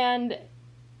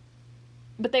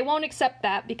 But they won't accept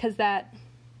that because that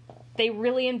they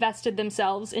really invested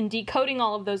themselves in decoding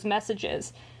all of those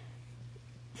messages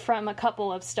from a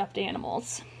couple of stuffed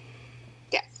animals.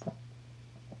 Yes.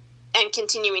 And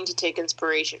continuing to take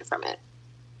inspiration from it.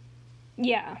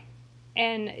 Yeah.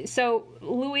 And so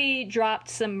Louis dropped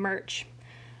some merch.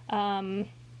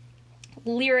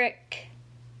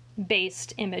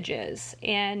 Lyric-based images.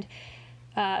 And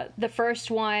the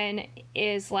first one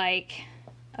is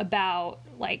about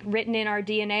written in our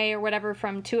DNA or whatever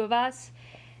from Two of Us.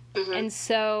 And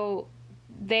so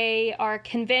they are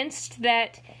convinced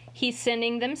that he's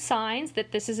sending them signs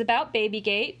that this is about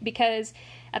Babygate, because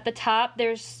at the top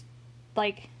there's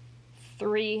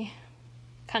 3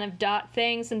 kind of dot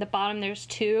things, and the bottom there's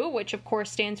 2, which of course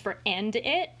stands for End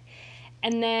It.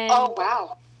 And then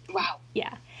wow.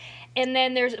 Yeah. And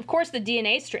then there's of course the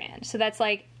DNA strand. So that's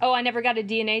I never got a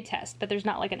DNA test, but there's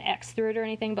not an X through it or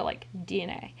anything, but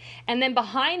DNA. And then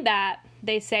behind that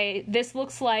they say this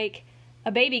looks like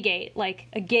a baby gate, like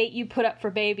a gate you put up for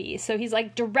babies. So he's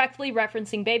directly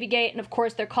referencing Babygate, and of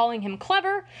course they're calling him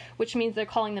clever, which means they're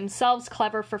calling themselves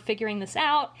clever for figuring this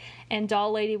out. And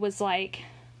Doll Lady was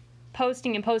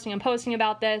posting and posting and posting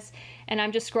about this, and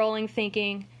I'm just scrolling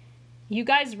thinking, you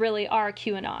guys really are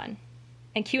QAnon.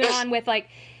 And QAnon with, like,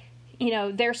 you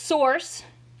know, their source,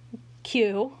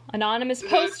 Q, anonymous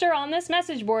poster on this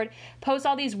message board, posts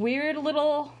all these weird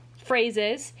little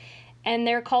phrases, and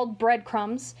they're called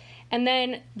breadcrumbs. And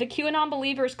then the QAnon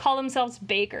believers call themselves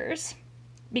bakers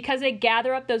because they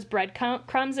gather up those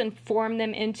breadcrumbs and form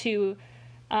them into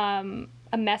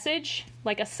a message,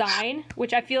 like a sign,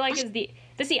 which I feel like is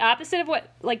the opposite of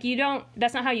what, like,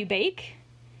 that's not how you bake.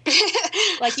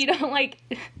 Like, you don't, like,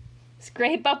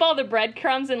 scrape up all the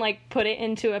breadcrumbs and, like, put it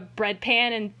into a bread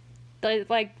pan and,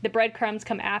 the breadcrumbs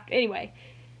come after. Anyway,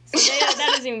 so that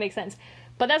doesn't even make sense.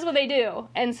 But that's what they do.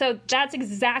 And so that's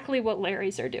exactly what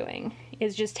Larry's are doing,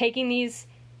 is just taking these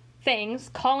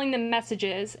things, calling them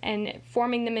messages, and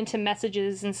forming them into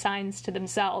messages and signs to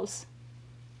themselves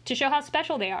to show how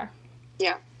special they are.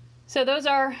 Yeah. So those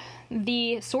are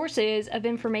the sources of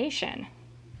information.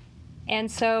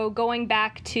 And so going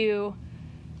back to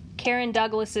Karen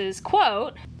Douglas's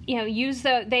quote, you know,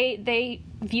 they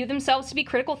view themselves to be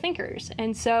critical thinkers.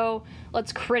 And so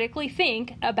let's critically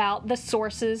think about the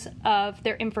sources of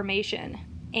their information.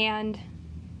 And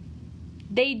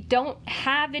they don't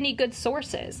have any good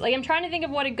sources. Like, I'm trying to think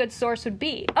of what a good source would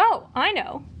be. Oh, I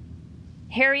know.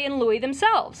 Harry and Louis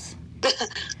themselves.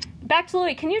 Back to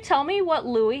Louis. Can you tell me what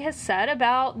Louis has said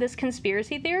about this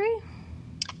conspiracy theory?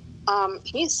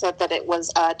 He said that it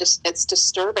was it's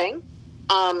disturbing,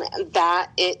 that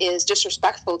it is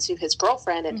disrespectful to his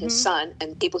girlfriend and his son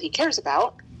and people he cares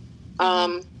about.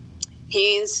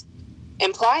 He's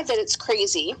implied that it's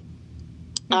crazy.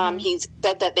 He's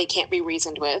said that they can't be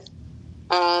reasoned with.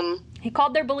 He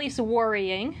called their beliefs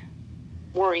worrying.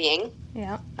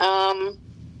 Yeah.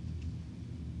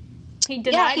 He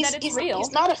denied that it's real.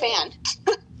 He's not a fan.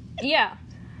 Yeah.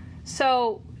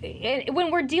 So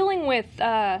when we're dealing with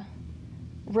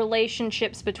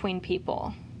relationships between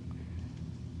people,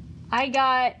 I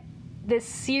got this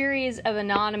series of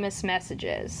anonymous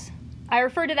messages. I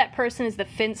refer to that person as the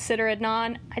fence sitter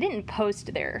Adnan. I didn't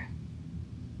post their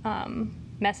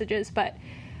messages, but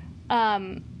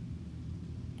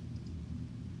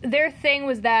their thing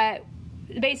was that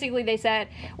basically they said,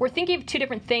 we're thinking of two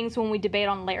different things when we debate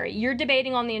on Larry. You're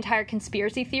debating on the entire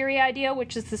conspiracy theory idea,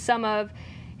 which is the sum of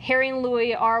Harry and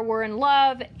Louis were in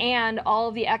love and all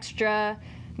of the extra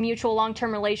mutual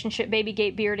long-term relationship, baby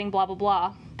gate, bearding, blah, blah,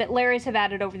 blah, that Larry's have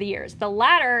added over the years. The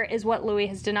latter is what Louis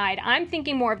has denied. I'm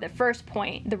thinking more of the first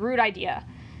point, the root idea,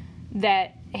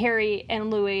 that Harry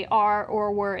and Louis are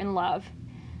or were in love.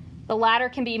 The latter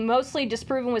can be mostly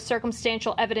disproven with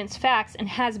circumstantial evidence facts and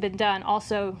has been done,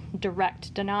 also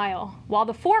direct denial. While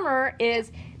the former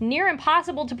is near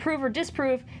impossible to prove or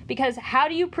disprove, because how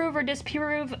do you prove or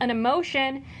disprove an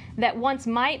emotion that once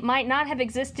might not have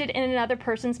existed in another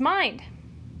person's mind?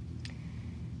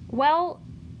 Well,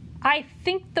 I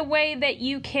think the way that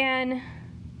you can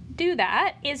do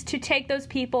that is to take those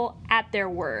people at their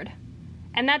word.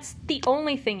 And that's the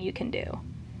only thing you can do.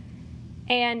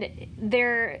 And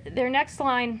their next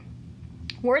line,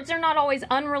 words are not always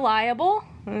unreliable.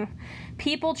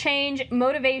 People change,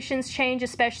 motivations change,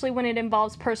 especially when it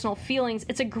involves personal feelings.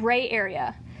 It's a gray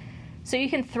area. So you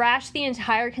can thrash the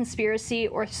entire conspiracy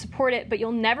or support it, but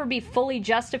you'll never be fully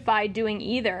justified doing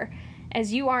either,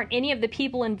 as you aren't any of the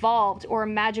people involved or a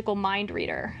magical mind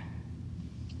reader.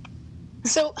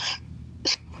 So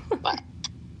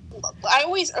I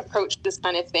always approach this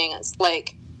kind of thing as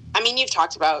like, I mean,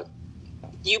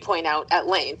 you point out at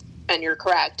length, and you're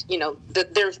correct, you know,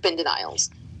 that there's been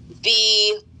denials.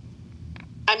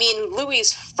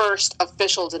 Louis' first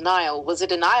official denial was a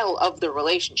denial of the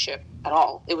relationship at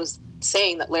all. It was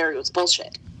saying that Larry was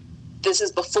bullshit. This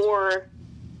is before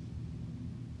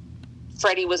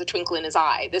Freddie was a twinkle in his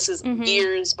eye. This is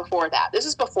years before that. This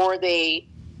is before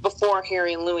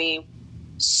Harry and Louis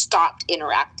stopped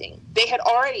interacting. They had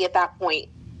already at that point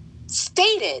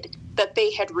stated that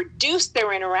they had reduced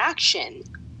their interaction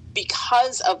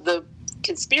because of the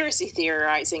conspiracy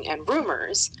theorizing and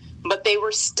rumors, but they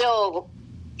were still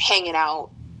hanging out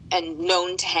and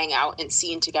known to hang out and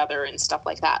seen together and stuff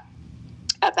like that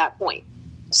at that point.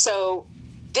 So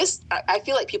this, I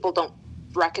feel like people don't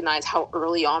recognize how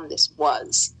early on this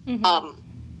was.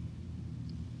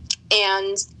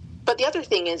 But the other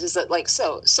thing is that like,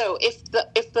 so if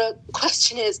the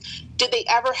question is, did they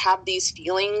ever have these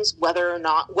feelings, whether or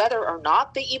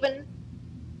not they even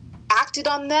acted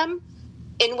on them,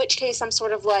 in which case I'm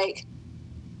sort of like,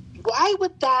 why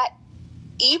would that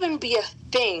even be a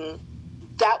thing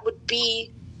that would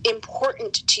be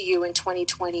important to you in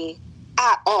 2020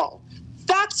 at all?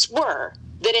 Facts were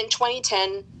that in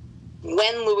 2010,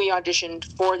 when Louis auditioned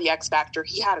for the X Factor,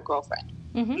 he had a girlfriend.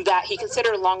 that he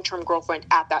considered a long-term girlfriend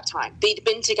at that time. They'd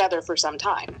been together for some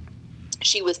time.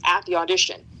 She was at the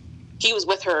audition. He was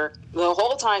with her the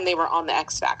whole time they were on the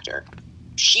X Factor.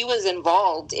 She was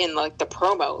involved in like the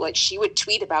promo. Like, she would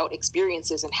tweet about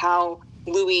experiences and how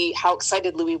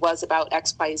excited Louis was about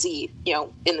XYZ, you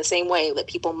know, in the same way that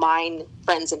people mine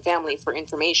friends and family for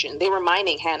information. They were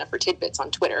mining Hannah for tidbits on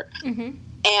Twitter.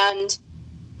 And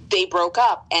they broke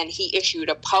up, and he issued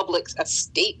a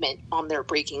statement on their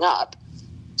breaking up.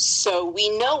 So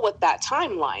we know what that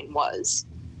timeline was.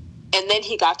 And then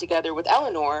he got together with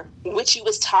Eleanor, which he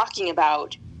was talking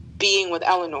about being with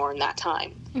Eleanor in that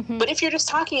time. But if you're just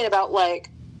talking about, like,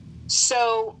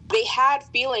 so they had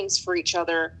feelings for each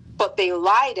other, but they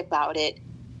lied about it,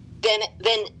 then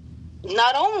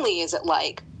not only is it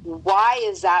like, why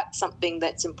is that something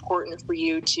that's important for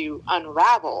you to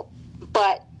unravel?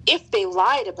 But if they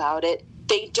lied about it,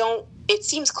 it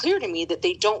seems clear to me that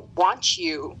they don't want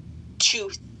you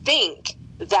to think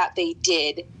that they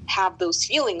did have those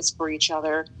feelings for each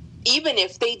other, even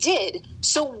if they did.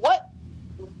 So what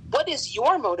is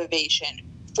your motivation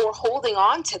for holding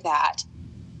on to that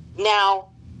now,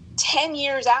 10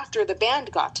 years after the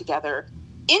band got together,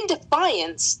 in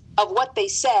defiance of what they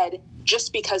said,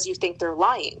 just because you think they're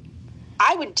lying?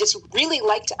 I would just really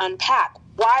like to unpack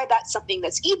why that's something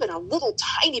that's even a little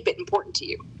tiny bit important to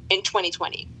you in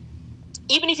 2020.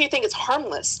 Even if you think it's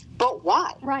harmless, but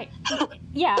why? Right.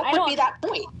 Yeah. What would be that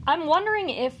point? I'm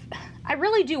wondering I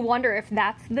really do wonder if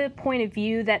that's the point of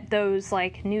view that those,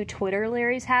 like, new Twitter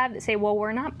Larrys have, that say, well,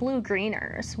 we're not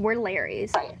blue-greeners, we're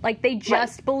Larrys. Right. Like, they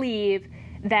just believe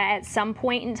that at some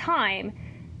point in time,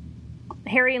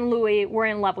 Harry and Louis were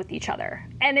in love with each other.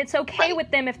 And it's okay with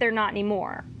them if they're not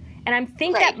anymore. And I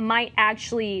think that might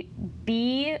actually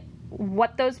be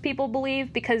what those people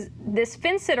believe, because this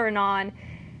Finsitter Anon,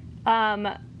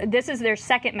 this is their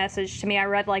second message to me. I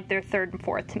read, like, their third and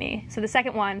fourth to me. So the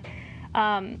second one,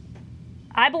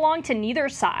 I belong to neither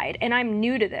side, and I'm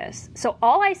new to this. So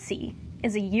all I see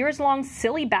is a years-long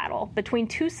silly battle between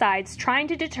two sides trying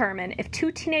to determine if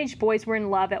two teenage boys were in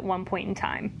love at one point in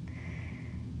time.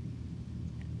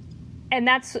 And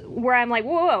that's where I'm like,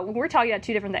 whoa, we're talking about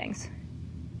two different things.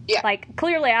 Yeah. Like,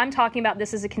 clearly I'm talking about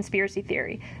this as a conspiracy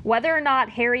theory. Whether or not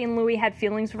Harry and Louis had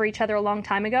feelings for each other a long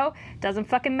time ago doesn't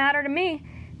fucking matter to me.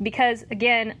 Because,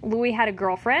 again, Louis had a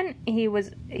girlfriend.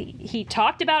 He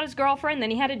talked about his girlfriend,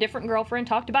 then he had a different girlfriend,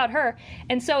 talked about her.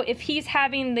 And so if he's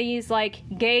having these, like,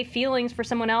 gay feelings for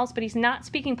someone else, but he's not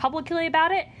speaking publicly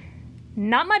about it,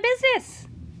 not my business.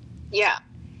 Yeah.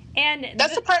 And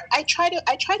that's the part I try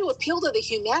to appeal to the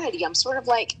humanity. I'm sort of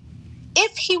like,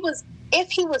 if he was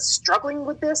struggling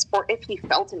with this, or if he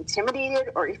felt intimidated,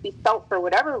 or if he felt for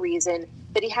whatever reason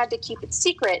that he had to keep it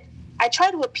secret, I try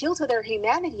to appeal to their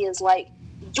humanity as like,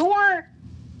 your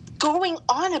going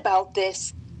on about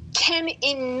this can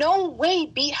in no way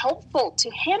be helpful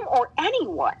to him or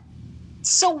anyone.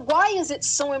 So why is it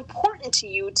so important to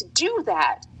you to do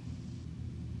that?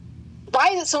 Why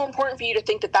is it so important for you to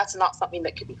think that that's not something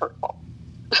that could be hurtful?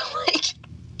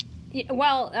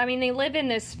 Well, I mean, they live in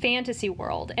this fantasy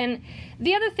world. And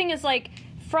the other thing is, like,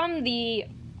 from the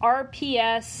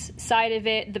RPS side of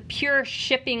it, the pure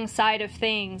shipping side of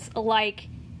things, like,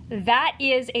 that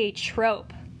is a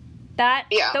trope.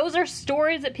 Those are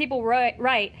stories that people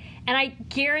write. And I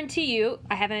guarantee you,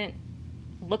 I haven't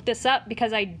looked this up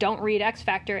because I don't read X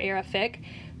Factor era fic,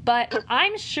 but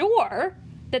I'm sure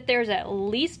that there's at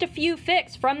least a few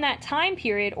fics from that time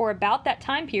period or about that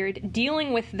time period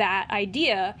dealing with that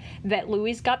idea that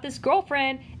Louis got this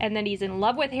girlfriend and then he's in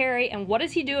love with Harry, and what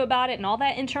does he do about it, and all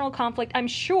that internal conflict. I'm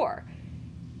sure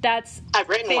that's... I've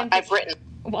written.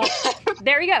 Well,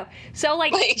 there you go. So,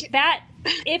 like that,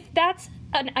 if that's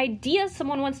an idea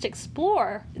someone wants to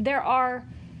explore, there are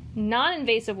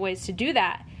non-invasive ways to do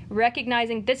that.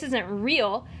 Recognizing this isn't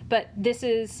real, but this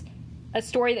is a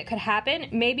story that could happen.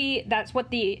 Maybe that's what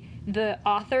the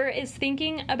author is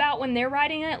thinking about when they're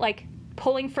writing it, like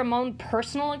pulling from own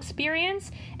personal experience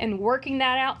and working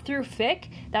that out through fic.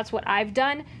 That's what I've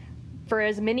done for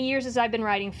as many years as I've been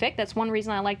writing fic. That's one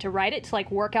reason I like to write it, to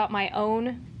like work out my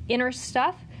own inner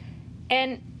stuff.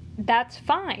 And that's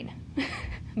fine.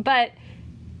 But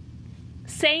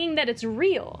saying that it's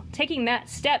real, taking that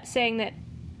step, saying that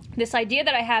this idea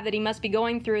that I have that he must be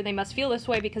going through, they must feel this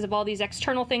way because of all these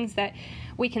external things that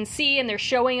we can see and they're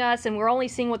showing us, and we're only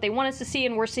seeing what they want us to see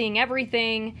and we're seeing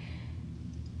everything,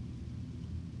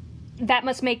 that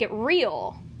must make it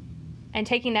real. And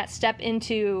taking that step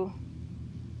into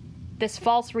this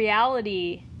false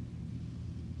reality,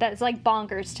 that's like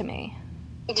bonkers to me.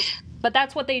 But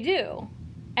that's what they do.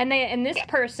 And this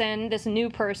person, this new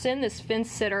person, this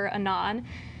Finsitter Anon,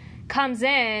 comes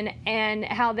in and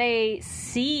how they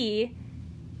see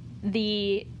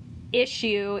the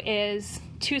issue is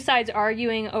two sides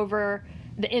arguing over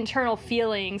the internal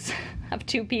feelings of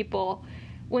two people,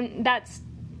 when that's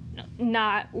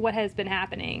not what has been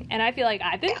happening. And I feel like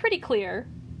I've been pretty clear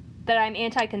that I'm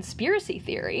anti-conspiracy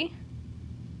theory.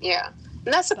 Yeah.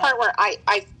 And that's the part where I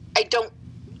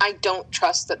don't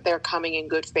trust that they're coming in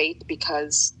good faith,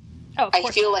 because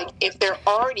I feel like if they're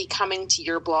already coming to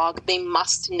your blog, they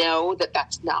must know that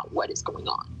that's not what is going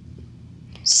on.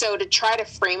 So to try to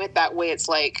frame it that way, it's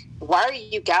like, why are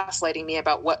you gaslighting me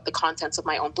about what the contents of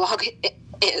my own blog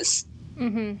is?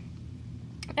 Mm-hmm.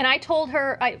 And I told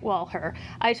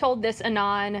I told this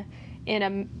Anon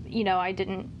in a, I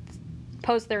didn't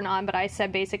post their Anon, but I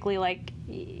said basically like,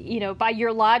 by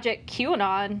your logic,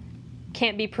 QAnon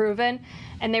can't be proven.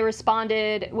 And they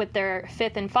responded with their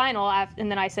fifth and final, and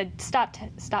then I said, stop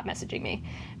messaging me.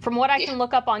 From what I can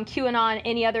look up on QAnon,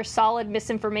 any other solid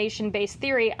misinformation-based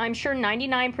theory, I'm sure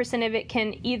 99% of it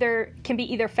can be either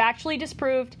factually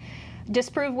disproved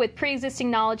with pre-existing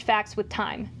knowledge facts with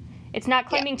time. It's not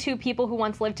claiming two people who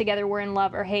once lived together were in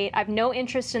love or hate. I have no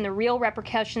interest in the real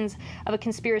repercussions of a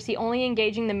conspiracy, only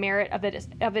engaging the merit of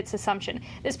its assumption.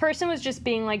 This person was just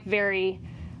being like very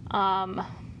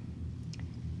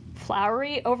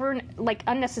flowery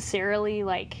unnecessarily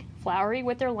flowery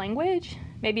with their language.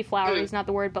 Maybe flowery is not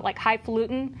the word, but like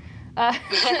highfalutin,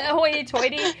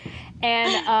 hoity-toity.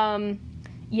 And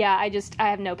I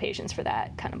have no patience for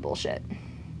that kind of bullshit.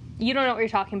 You don't know what you're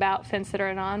talking about, Fence Sitter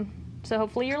Anon. So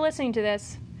hopefully you're listening to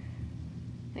this.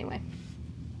 Anyway.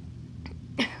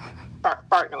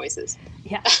 Fart noises.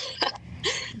 Yeah.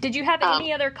 Did you have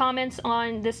any other comments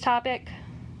on this topic?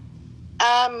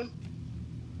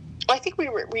 I think we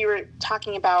were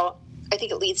talking about, I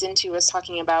think it leads into us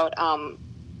talking about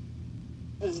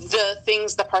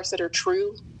the parts that are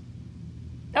true.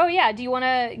 Oh, yeah. Do you want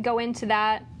to go into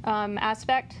that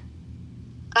aspect?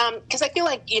 Because I feel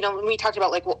like, when we talked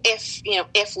about,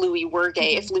 if Louis were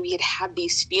gay, if Louis had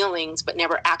these feelings but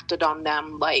never acted on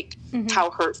them, how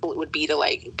hurtful it would be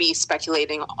to, be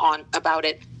speculating on about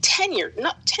it 10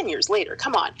 years later.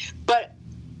 Come on. But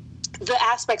the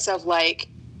aspects of,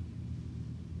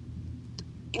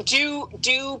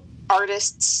 do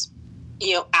artists,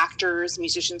 actors,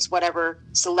 musicians, whatever,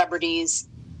 celebrities,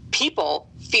 people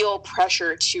feel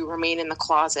pressure to remain in the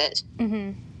closet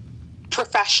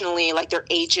professionally, like their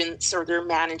agents or their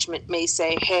management may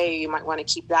say, hey, you might want to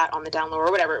keep that on the down low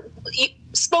or whatever,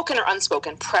 spoken or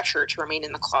unspoken pressure to remain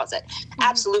in the closet.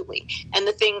 Absolutely. And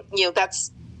the thing,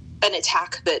 that's an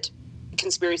attack that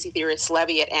conspiracy theorists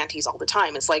levy at antis all the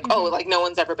time. It's like, no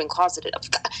one's ever been closeted.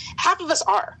 Half of us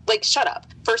are. Shut up,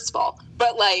 first of all.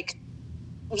 But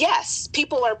yes,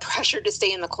 people are pressured to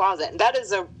stay in the closet. And that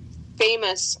is a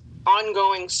famous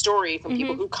ongoing story from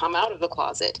people who come out of the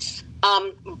closet.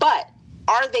 But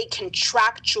are they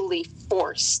contractually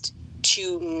forced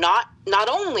to not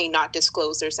only not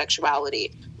disclose their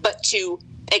sexuality, but to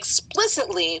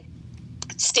explicitly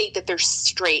state that they're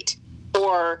straight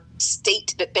or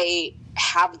state that they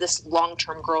have this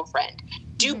long-term girlfriend?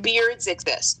 Do beards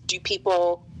exist? Do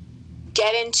people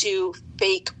get into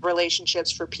fake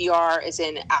relationships for PR, as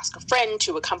in ask a friend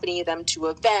to accompany them to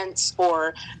events,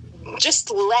 or just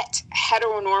let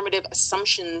heteronormative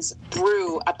assumptions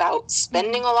brew about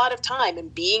spending a lot of time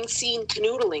and being seen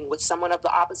canoodling with someone of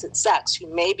the opposite sex who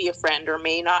may be a friend or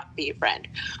may not be a friend?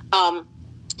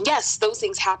 Yes, those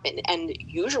things happen. And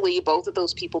usually both of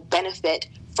those people benefit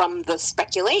from the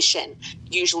speculation.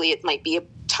 Usually it might be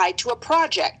tied to a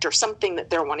project or something that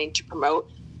they're wanting to promote.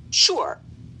 Sure.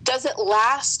 Does it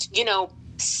last,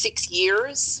 6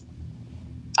 years?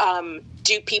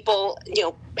 Do people,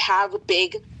 have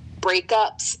big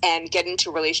breakups and get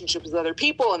into relationships with other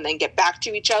people and then get back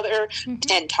to each other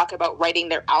and talk about writing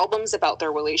their albums about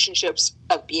their relationships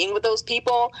of being with those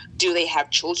people? Do they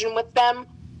have children with them?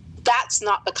 That's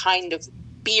not the kind of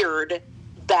beard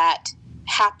that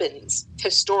happens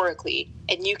historically.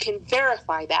 And you can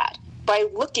verify that by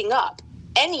looking up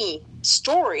any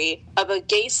story of a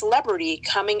gay celebrity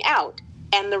coming out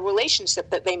and the relationship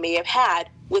that they may have had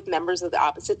with members of the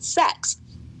opposite sex.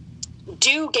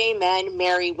 Do gay men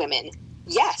marry women?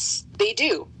 Yes, they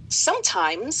do.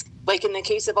 Sometimes, like in the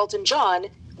case of Elton John,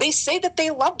 they say that they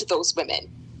loved those women.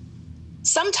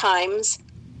 Sometimes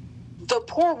the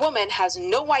poor woman has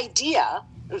no idea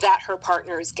that her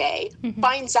partner is gay,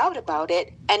 finds out about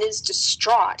it, and is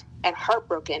distraught and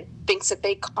heartbroken, thinks that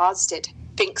they caused it,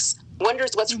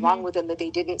 wonders what's wrong with them, that they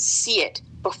didn't see it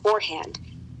beforehand,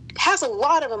 has a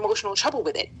lot of emotional trouble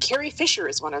with it. Carrie Fisher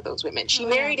is one of those women. She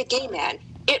married a gay man.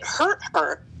 It hurt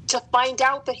her to find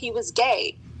out that he was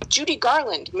gay. Judy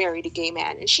Garland married a gay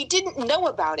man, and she didn't know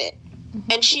about it.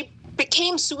 And she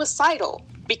became suicidal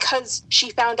because she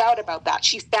found out about that.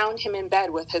 She found him in bed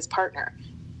with his partner.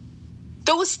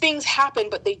 Those things happen,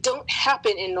 but they don't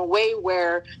happen in a way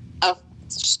where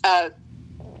a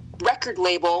record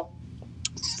label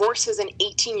forces an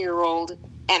 18-year-old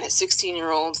and a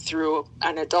 16-year-old through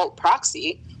an adult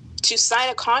proxy to sign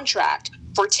a contract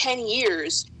for 10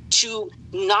 years to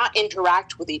not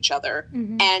interact with each other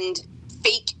and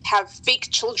have fake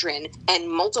children and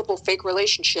multiple fake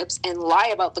relationships and lie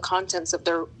about the contents of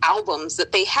their albums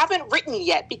that they haven't written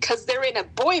yet because they're in a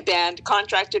boy band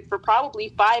contracted for probably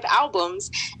 5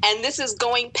 albums, and this is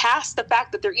going past the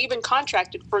fact that they're even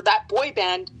contracted for that boy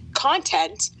band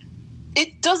content.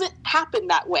 It doesn't happen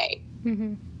that way.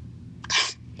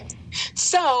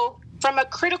 So from a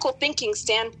critical thinking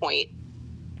standpoint,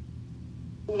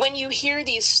 when you hear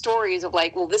these stories of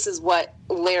like, well, this is what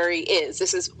Larry is,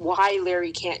 this is why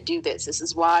Larry can't do this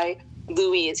is why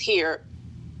Louis is here,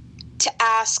 to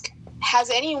ask, has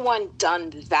anyone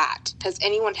done that? Has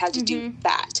anyone had to do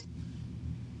that?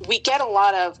 We get a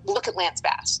lot of, look at Lance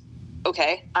Bass.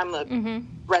 Okay, I'm a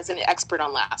resident expert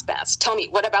on Lance Bass. Tell me,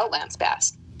 what about Lance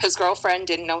Bass? His girlfriend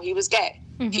didn't know he was gay.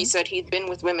 He said he'd been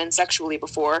with women sexually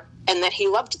before and that he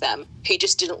loved them. He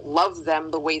just didn't love them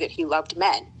the way that he loved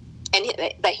men. And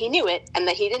that he knew it, and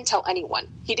that he didn't tell anyone.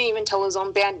 He didn't even tell his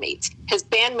own bandmates. His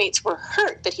bandmates were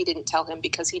hurt that he didn't tell him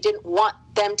because he didn't want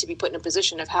them to be put in a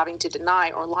position of having to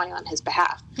deny or lie on his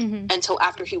behalf until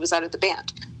after he was out of the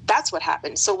band. That's what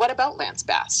happened. So what about Lance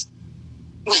Bass?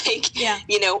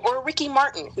 Or Ricky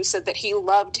Martin, who said that he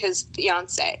loved his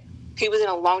fiance. He was in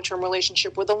a long-term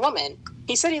relationship with a woman.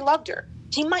 He said he loved her.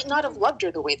 He might not have loved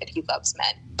her the way that he loves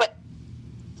men, but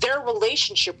their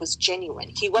relationship was genuine.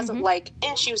 He wasn't like,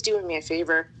 she was doing me a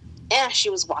favor. She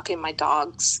was walking my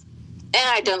dogs.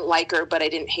 I didn't like her, but I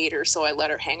didn't hate her, so I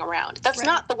let her hang around. That's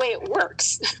not the way it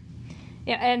works.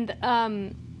 Yeah,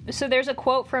 and so there's a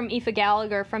quote from Aoife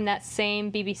Gallagher from that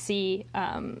same BBC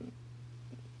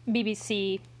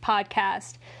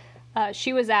podcast.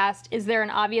 She was asked, is there an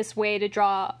obvious way to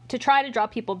try to draw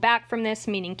people back from this,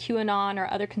 meaning QAnon or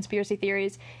other conspiracy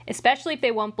theories, especially if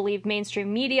they won't believe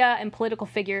mainstream media and political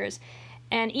figures?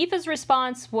 And Aoife's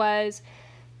response was,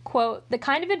 quote, the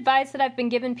kind of advice that I've been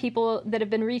giving people that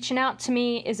have been reaching out to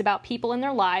me is about people in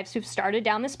their lives who've started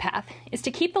down this path, is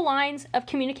to keep the lines of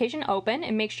communication open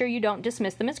and make sure you don't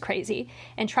dismiss them as crazy,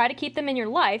 and try to keep them in your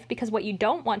life, because what you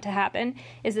don't want to happen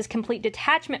is this complete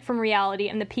detachment from reality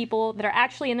and the people that are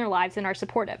actually in their lives and are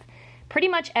supportive. Pretty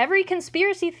much every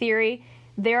conspiracy theory,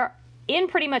 there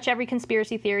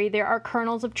are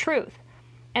kernels of truth,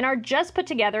 and are just put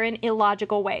together in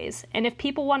illogical ways. And if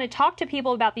people want to talk to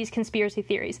people about these conspiracy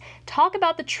theories, talk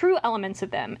about the true elements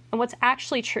of them and what's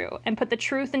actually true, and put the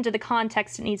truth into the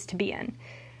context it needs to be in.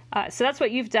 So that's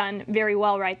what you've done very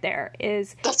well right there.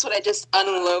 That's what I just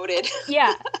unloaded.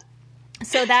 Yeah.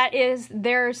 So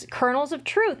there's kernels of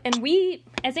truth. And we,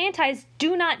 as antis,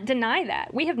 do not deny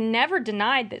that. We have never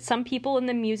denied that some people in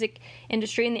the music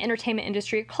industry and the entertainment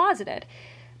industry are closeted.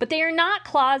 But they are not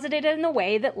closeted in the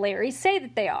way that Larry say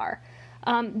that they are.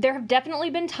 There have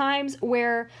definitely been times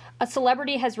where a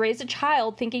celebrity has raised a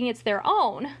child thinking it's their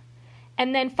own,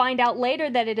 and then find out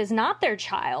later that it is not their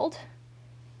child.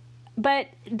 But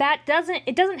it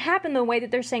doesn't happen the way that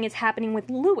they're saying it's happening with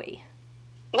Louis.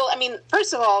 Well, I mean,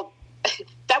 first of all,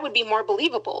 that would be more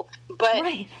believable. But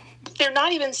they're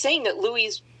not even saying that Louis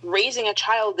is raising a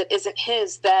child that isn't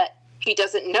his, that he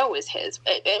doesn't know is his.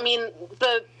 I mean,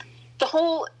 the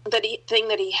whole thing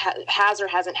that he has or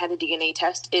hasn't had a DNA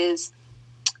test is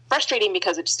frustrating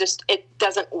because it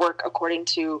doesn't work according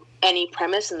to any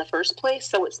premise in the first place.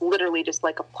 So it's literally just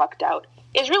like a plucked out.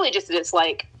 It's really just, it's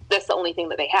like, that's the only thing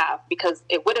that they have, because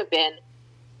it would have been,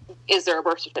 is there a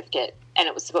birth certificate? And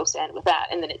it was supposed to end with that,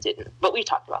 and then it didn't. But we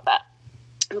talked about that.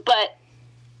 But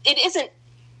it isn't,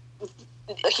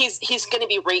 he's going to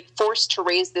be forced to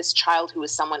raise this child who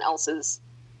is someone else's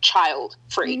child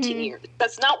for 18 years.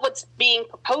 That's not what's being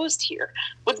proposed here.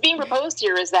 What's being proposed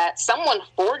here is that someone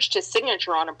forged his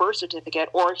signature on a birth certificate,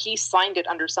 or he signed it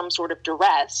under some sort of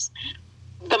duress.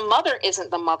 The mother isn't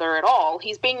the mother at all.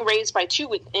 He's being raised by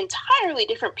two entirely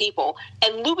different people,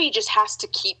 and Louis just has to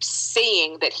keep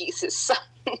saying that he's his son.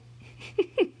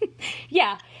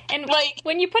 Yeah, and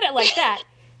when you put it like that,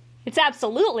 it's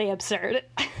absolutely absurd.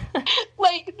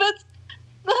 That's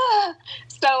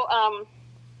so.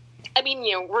 I mean,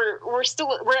 we're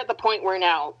at the point where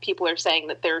now people are saying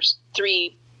that there's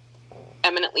 3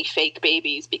 eminently fake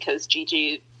babies because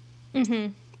Gigi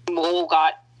belly mole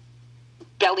got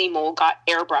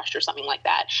airbrushed or something like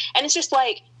that. And it's just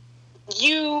like,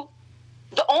 you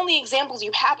the only examples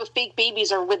you have of fake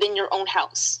babies are within your own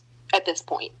house at this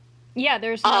point. Yeah,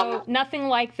 there's nothing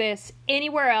like this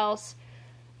anywhere else.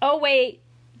 Oh, wait,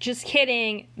 just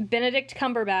kidding. Benedict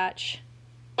Cumberbatch.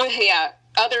 Yeah,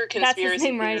 other conspiracy That's his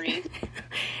name, theories. right?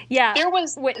 Yeah. There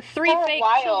was three fake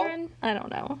children? I don't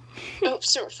know.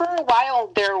 So for a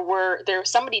while,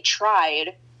 somebody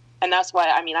tried, and that's why,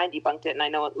 I mean, I debunked it, and I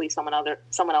know at least someone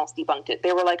else debunked it.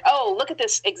 They were like, oh, look at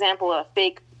this example of a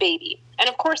fake baby. And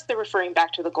of course, they're referring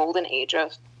back to the golden age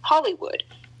of Hollywood,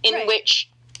 in which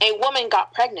a woman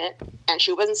got pregnant, and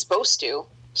she wasn't supposed to.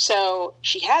 So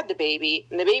she had the baby,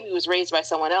 and the baby was raised by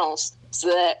someone else, so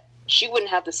that she wouldn't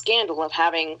have the scandal of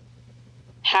having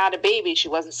had a baby she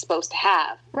wasn't supposed to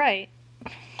have. Right.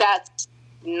 That's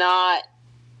not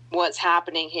what's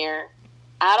happening here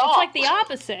at all. It's like the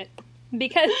opposite,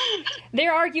 because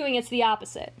they're arguing it's the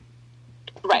opposite.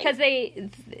 Right.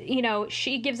 Because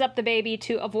she gives up the baby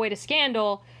to avoid a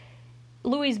scandal.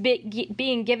 Louis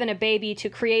being given a baby to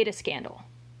create a scandal.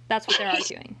 That's what they're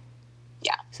arguing.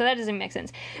 Yeah. So that doesn't make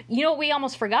sense. You know what we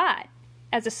almost forgot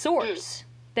as a source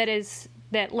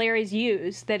that Larry's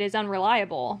used that is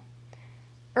unreliable?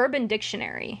 Urban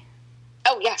Dictionary.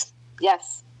 Oh, yes.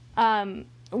 Yes.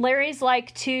 Larry's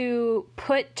like to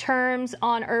put terms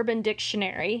on Urban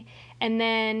Dictionary and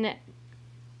then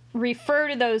refer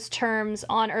to those terms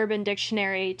on Urban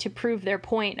Dictionary to prove their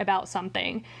point about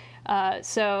something.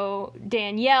 So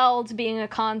Danielle's being a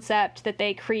concept that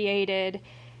they created,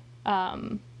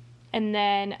 and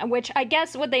then, which I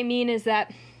guess what they mean is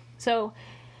that, so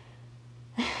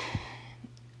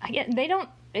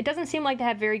it doesn't seem like they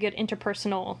have very good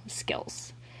interpersonal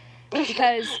skills,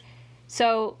 because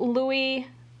so Louis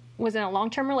was in a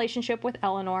long-term relationship with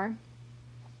Eleanor.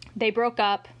 They broke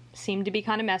up, seemed to be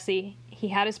kind of messy. He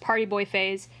had his party boy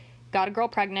phase, got a girl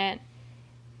pregnant,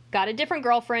 got a different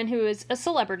girlfriend who is a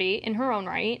celebrity in her own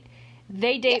right.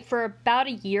 They date for about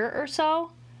a year or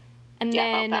so, and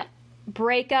then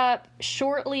break up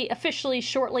officially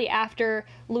shortly after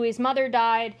Louis' mother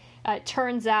died. It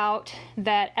turns out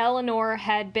that Eleanor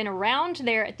had been around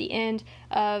there at the end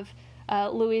of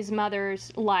Louis'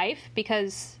 mother's life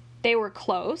because they were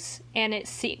close, and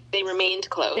they remained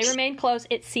close.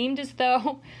 It seemed as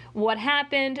though what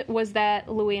happened was that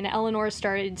Louis and Eleanor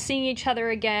started seeing each other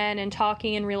again and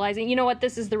talking and realizing, you know what,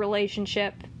 this is the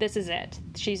relationship. This is it.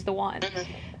 She's the one.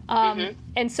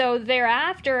 And so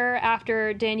thereafter,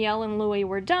 after Danielle and Louis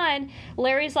were done,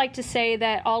 Larry's like to say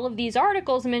that all of these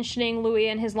articles mentioning Louis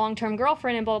and his long-term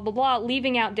girlfriend and blah, blah, blah,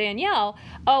 leaving out Danielle,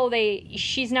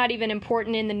 she's not even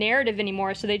important in the narrative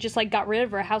anymore, so they just, like, got rid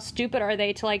of her. How stupid are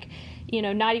they to, like,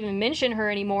 not even mention her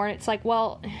anymore? And it's like,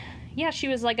 well, yeah, she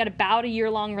was, like, at about a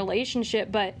year-long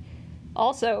relationship, but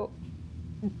also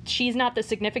she's not the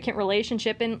significant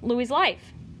relationship in Louis'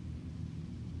 life.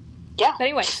 Yeah. But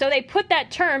anyway, so they put that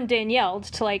term, Danielle,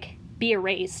 to, like, be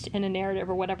erased in a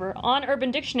narrative or whatever on Urban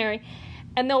Dictionary,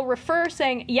 and they'll refer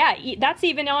saying, yeah, that's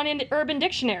even on Urban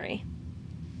Dictionary.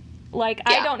 Like,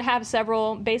 I don't have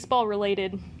several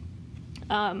baseball-related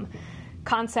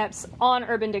concepts on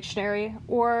Urban Dictionary,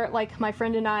 or, like, my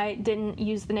friend and I didn't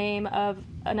use the name of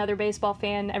another baseball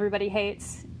fan everybody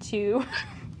hates to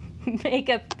make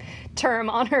a term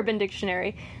on Urban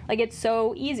Dictionary. Like, it's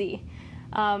so easy.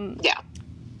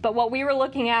 But what we were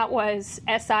looking at was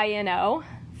SINO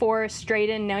for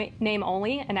straighten name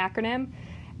only, an acronym,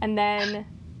 and then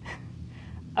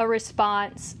a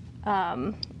response,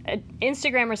 an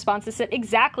Instagram response that said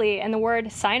exactly, and the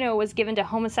word Sino was given to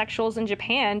homosexuals in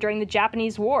Japan during the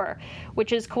Japanese War,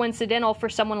 which is coincidental for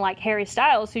someone like Harry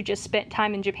Styles who just spent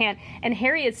time in Japan. And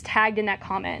Harry is tagged in that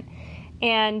comment.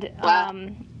 And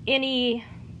any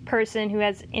person who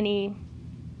has any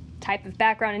type of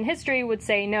background in history would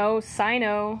say no,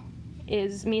 Sino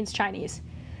means Chinese.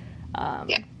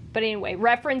 But anyway,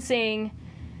 referencing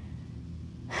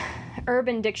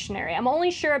Urban Dictionary. I'm only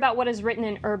sure about what is written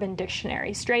in Urban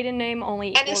Dictionary. Straighten name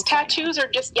only. And his tattoos are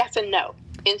just yes and no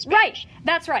in Spanish. Right,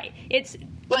 that's right. It's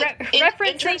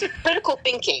referencing in terms of critical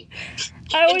thinking.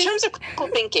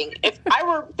 If I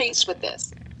were faced with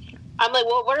this, I'm like,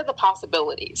 well, what are the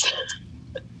possibilities?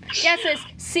 Yeah, it says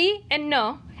sí and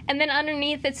no. And then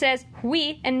underneath it says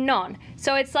oui and non.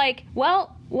 So it's like,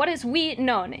 well, what is oui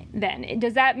non then?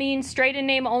 Does that mean straighten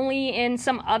name only in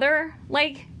some other,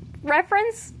 like,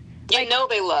 reference? They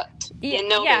looked. They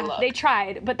looked. They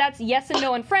tried. But that's yes and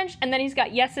no in French, and then he's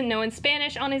got yes and no in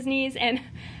Spanish on his knees, and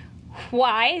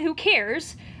why? Who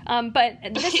cares? But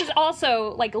this is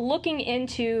also, like, looking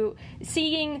into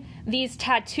seeing these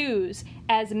tattoos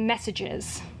as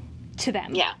messages to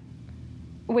them. Yeah.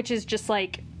 Which is just,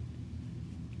 like,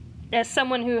 as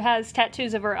someone who has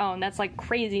tattoos of her own, that's, like,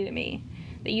 crazy to me.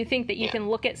 that you think that you can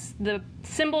look at the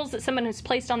symbols that someone has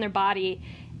placed on their body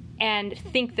and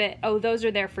think that, oh, those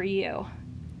are there for you.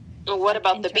 Well, what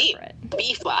about the bee?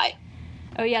 Bee fly.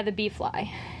 Oh yeah, the bee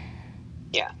fly.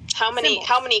 Yeah. How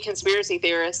many conspiracy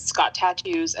theorists got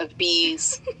tattoos of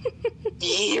bees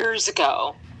years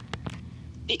ago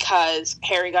because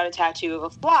Harry got a tattoo of a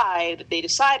fly that they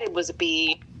decided was a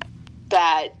bee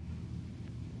that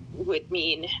would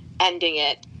mean ending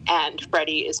it, and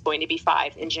Freddie is going to be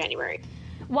 5 in January.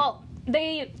 Well,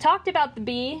 they talked about the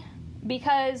bee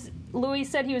because Louis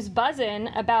said he was buzzing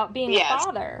about being a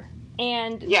father.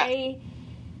 And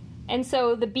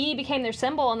so the bee became their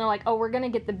symbol, and they're like, oh, we're going to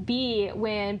get the bee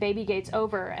when Babygate's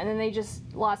over. And then they just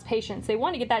lost patience. They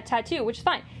wanted to get that tattoo, which is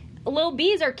fine. Little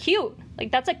bees are cute.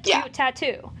 Like, that's a cute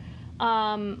tattoo.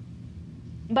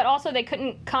 But also they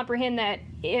couldn't comprehend that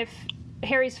if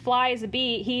Harry's fly is a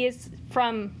bee, he is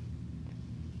from,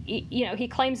 he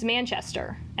claims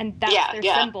Manchester, and that's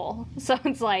their symbol. So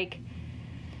it's like,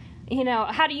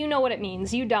 how do you know what it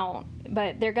means? You don't.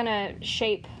 But they're going to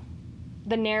shape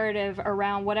the narrative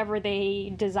around whatever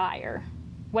they desire,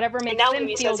 whatever makes them feel good. Now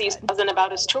he says he's buzzing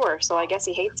about his tour, so I guess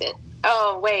he hates it.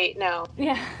 Oh, wait, no.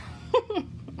 Yeah.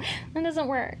 That doesn't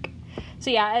work.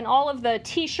 So yeah, and all of the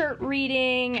T-shirt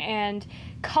reading and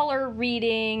color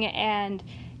reading and,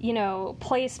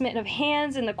 placement of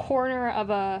hands in the corner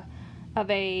of a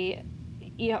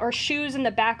or shoes in the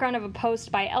background of a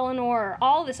post by Eleanor, or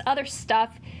all this other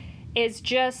stuff is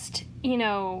just,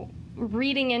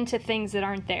 reading into things that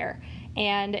aren't there.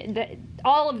 And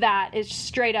all of that is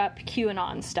straight up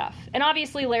QAnon stuff. And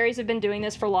obviously Larry's have been doing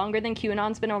this for longer than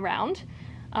QAnon's been around.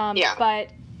 But,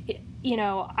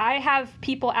 I have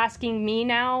people asking me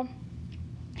now,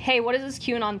 hey, what is this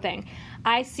QAnon thing?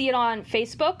 I see it on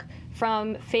Facebook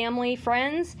from family,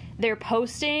 friends. They're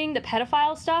posting the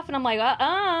pedophile stuff. And I'm like,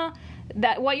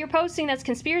 that what you're posting, that's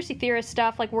conspiracy theorist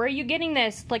stuff. Like, where are you getting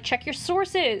this? Like, check your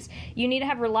sources. You need to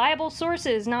have reliable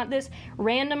sources, not this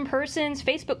random person's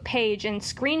Facebook page and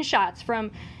screenshots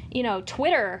from,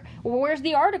 Twitter. Where's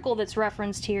the article that's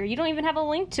referenced here? You don't even have a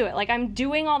link to it. Like, I'm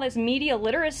doing all this media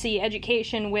literacy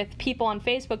education with people on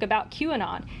Facebook about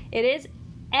QAnon. It is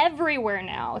everywhere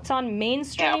now. It's on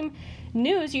mainstream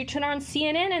news. You turn on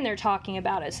CNN and they're talking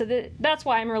about it. So that's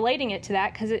why I'm relating it to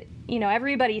that, because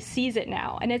everybody sees it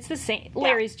now, and it's the same.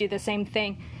 Larry's do the same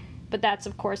thing, but that's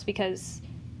of course because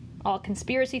all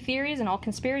conspiracy theories and all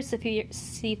conspiracy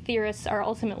theorists are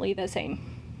ultimately the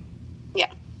same.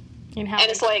 Yeah. And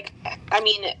it's like,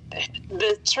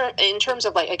 in terms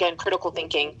of, like, again, critical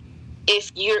thinking,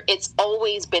 it's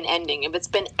always been ending. If it's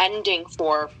been ending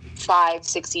for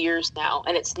 5-6 years now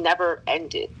and it's never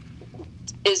ended,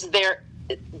 is there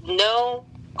no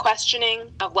questioning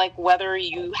of, like, whether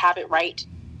you have it right?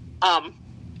 Well,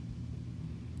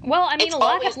 a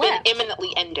lot have left. It's been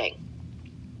imminently ending.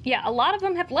 Yeah, a lot of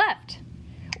them have left.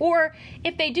 Or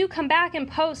if they do come back and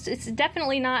post, it's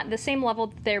definitely not the same level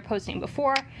that they're posting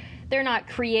before. They're not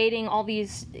creating all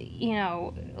these,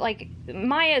 like,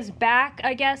 Maya's back,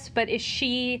 I guess, but is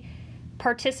she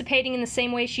participating in the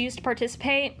same way she used to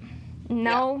participate?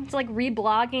 No. Yeah. It's like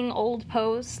reblogging old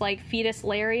posts, like Fetus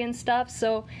Larry and stuff.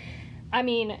 So,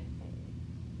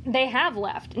 they have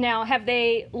left. Now, have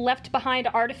they left behind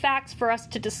artifacts for us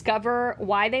to discover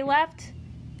why they left?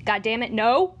 God damn it,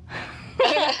 no.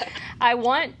 I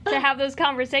want to have those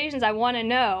conversations. I want to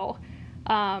know.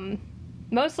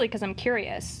 Mostly because I'm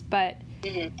curious. But,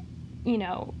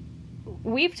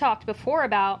 we've talked before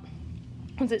about,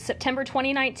 was it September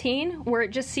 2019, where it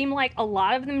just seemed like a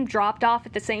lot of them dropped off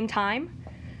at the same time.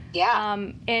 Yeah.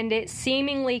 And it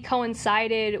seemingly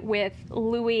coincided with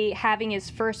Louis having his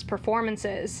first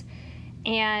performances.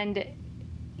 And,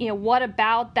 what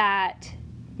about that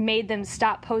made them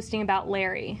stop posting about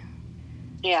Larry?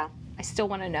 Yeah. I still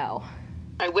want to know.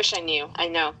 I wish I knew. I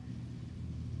know.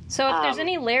 So if there's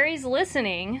any Larrys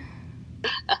listening,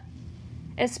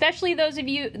 especially those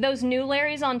new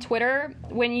Larrys on Twitter,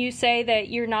 when you say that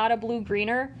you're not a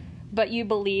blue-greener, but you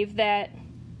believe that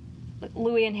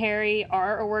Louis and Harry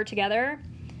are or were together,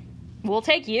 we'll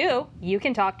take you. You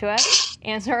can talk to us,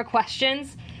 answer our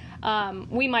questions.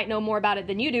 We might know more about it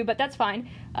than you do, but that's fine.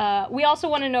 We also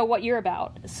want to know what you're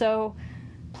about. So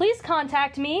please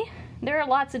contact me. There are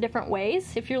lots of different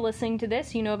ways. If you're listening to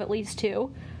this, you know of at least 2.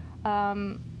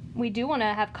 We do want to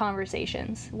have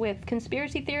conversations with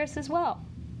conspiracy theorists as well.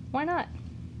 Why not?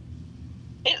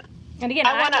 Yeah. And again,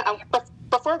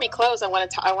 before we close, I want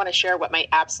to share what my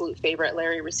absolute favorite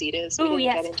Larry receipt is. Oh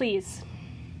yes, please.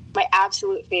 My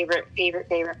absolute favorite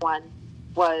one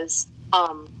was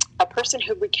a person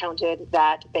who recounted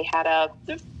that they had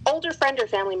an older friend or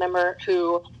family member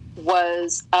who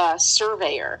was a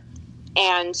surveyor,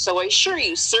 And so I assure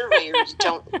you, surveyors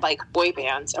don't like boy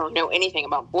bands or know anything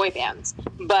about boy bands,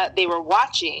 but they were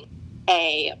watching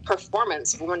a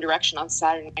performance of One Direction on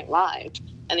Saturday Night Live,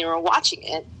 and they were watching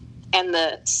it, and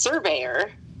the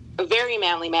surveyor, a very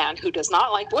manly man who does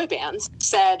not like boy bands,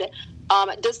 said,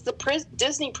 does the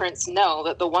Disney prince know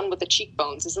that the one with the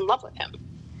cheekbones is in love with him?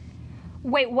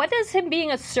 Wait, what does him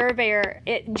being a surveyor,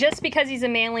 just because he's a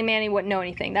manly man, he wouldn't know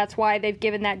anything? That's why they've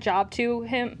given that job to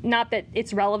him? Not that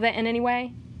it's relevant in any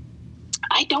way?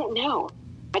 I don't know.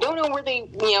 I don't know where they,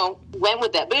 went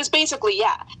with that. But it's basically,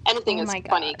 yeah. And the thing is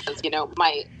funny because,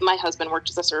 my husband worked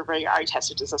as a surveyor. I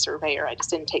tested as a surveyor. I just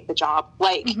didn't take the job.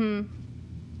 Like,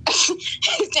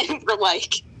 we're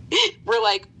like,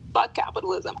 fuck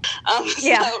capitalism.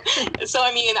 Yeah. So,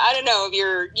 I mean, I don't know if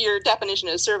your definition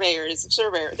of surveyor is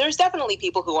surveyor. There's definitely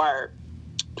people who are,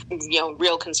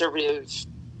 real conservative,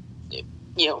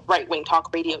 right-wing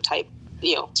talk radio type,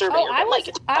 surveyor. Oh,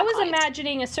 I was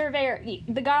imagining a surveyor,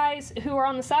 the guys who are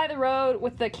on the side of the road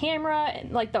with the camera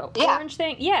and like the orange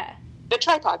thing. Yeah. The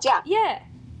tripods, yeah. Yeah.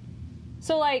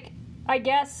 So, like, I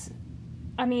guess,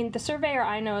 I mean, the surveyor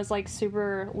I know is like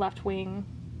super left-wing.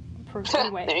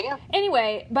 Anyway. There you go.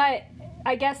 Anyway, but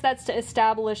I guess that's to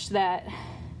establish that,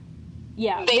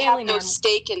 they have no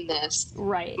stake in this.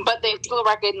 Right. But they still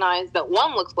recognize that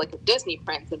one looks like a Disney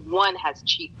prince and one has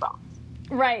cheekbones.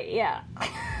 Right, yeah.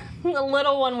 The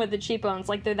little one with the cheekbones,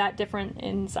 like they're that different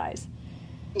in size.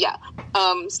 Yeah.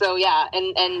 So, yeah,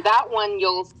 and that one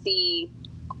you'll see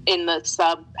in the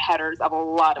subheaders of a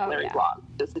lot of Larry blogs.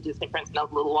 Just the Disney prince and the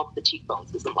little one with the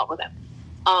cheekbones is in love with him.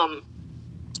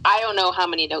 I don't know how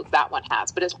many notes that one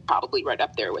has, but it's probably right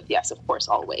up there with Yes, of Course,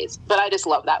 Always. But I just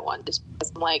love that one just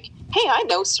because I'm like, hey, I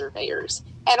know surveyors.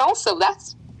 And also,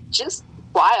 that's just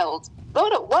wild.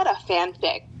 What a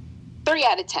fanfic. 3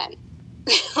 out of 10.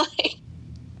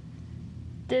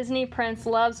 Disney Prince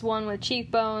loves one with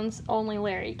cheekbones. Only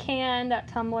Larry can. At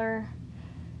Tumblr.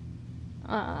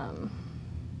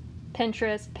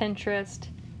 Pinterest.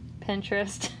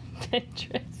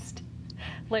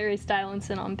 Larry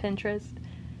Stylinson on Pinterest.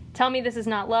 Tell me this is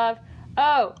not love.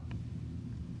 Oh,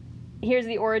 here's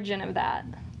the origin of that.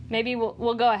 Maybe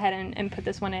we'll go ahead and put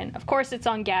this one in. Of course, it's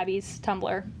on Gabby's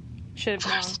Tumblr. Should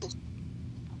have known.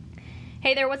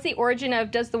 Hey there, what's the origin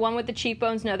of does the one with the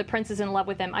cheekbones know the prince is in love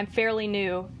with him? I'm fairly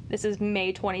new. This is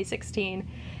May 2016.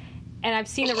 And I've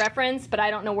seen the reference, but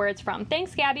I don't know where it's from.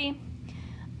 Thanks, Gabby.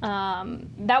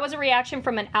 That was a reaction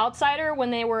from an outsider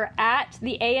when they were at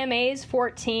the AMAs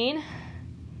 14.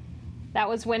 That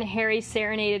was when Harry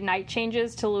serenaded Night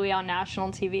Changes to Louis on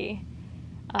national TV.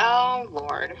 Oh,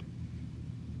 Lord.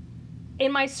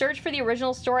 In my search for the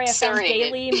original story, I found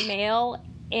Daily Mail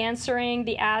answering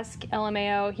the Ask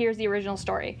LMAO. Here's the original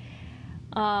story.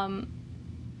 I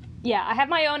have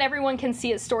my own Everyone Can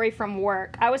See It story from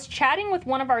work. I was chatting with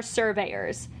one of our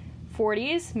surveyors,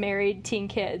 40s, married, teen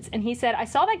kids, and he said, I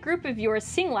saw that group of yours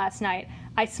sing last night.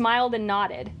 I smiled and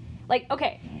nodded. Like,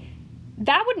 okay,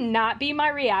 that would not be my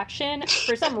reaction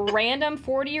for some random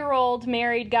 40-year-old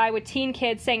married guy with teen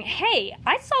kids saying, hey,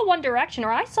 I saw One Direction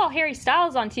or I saw Harry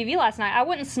Styles on TV last night. I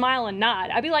wouldn't smile and nod.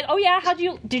 I'd be like, oh yeah,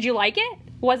 did you like it?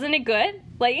 Wasn't it good?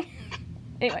 Like,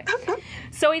 anyway.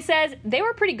 So he says, they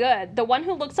were pretty good. The one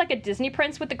who looks like a Disney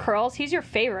prince with the curls, he's your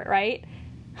favorite, right?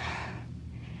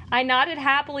 I nodded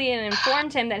happily and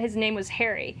informed him that his name was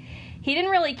Harry. He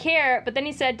didn't really care, but then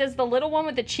he said, does the little one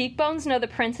with the cheekbones know the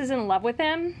prince is in love with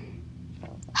him?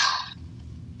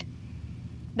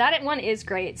 That one is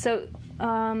great. So,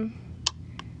 let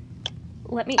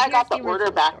me. I got the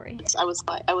order backwards. I was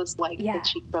like the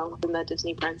cheekbones and the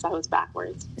Disney prince. I was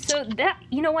backwards. So that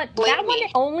that one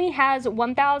only has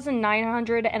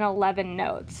 1,911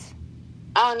 notes.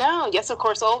 Oh no! Yes, of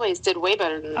course, always did way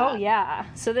better than that. Oh yeah.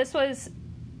 So this was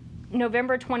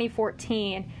November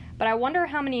 2014, but I wonder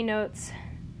how many notes.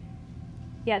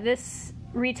 Yeah, this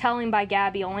retelling by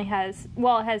Gabby only has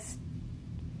it has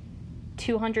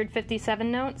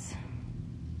 257 notes.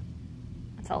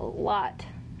 That's a lot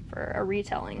for a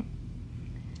retelling.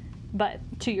 But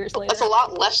 2 years later. That's a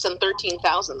lot less than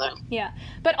 13,000 though. Yeah.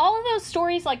 But all of those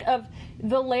stories like of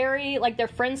the Larry, like their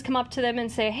friends come up to them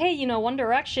and say, hey, One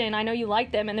Direction, I know you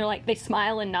like them, and they're like, they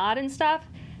smile and nod and stuff.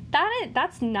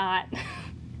 That's not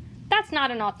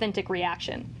an authentic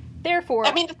reaction. Therefore,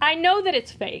 I know that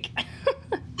it's fake.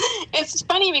 It's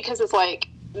funny because it's like,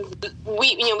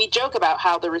 we joke about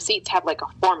how the receipts have like a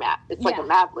format. It's like a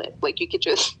Mad Lib. Like you could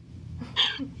just.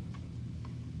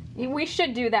 We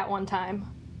should do that one time.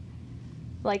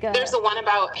 There's the one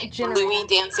about Louis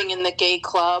dancing in the gay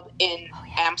club in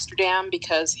Amsterdam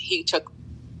because he took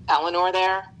Eleanor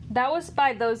there. That was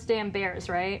by Those Damn Bears,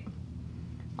 right?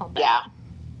 Yeah.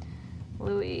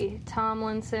 Louis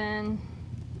Tomlinson,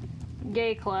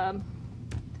 gay club,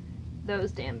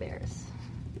 those damn bears.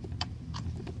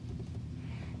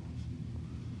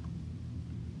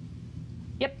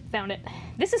 Yep, found it.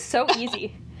 This is so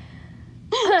easy.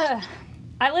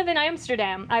 I live in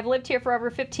Amsterdam. I've lived here for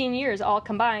over 15 years, all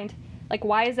combined. Like,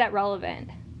 why is that relevant?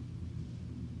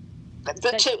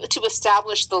 To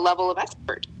establish the level of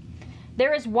expert.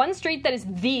 There is one street that is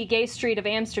the gay street of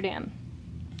Amsterdam,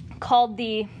 called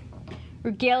the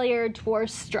Rugelier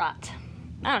Dwarsstraat.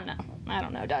 I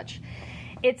don't know Dutch.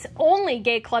 It's only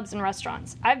gay clubs and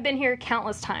restaurants. I've been here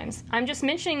countless times. I'm just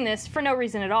mentioning this for no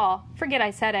reason at all. Forget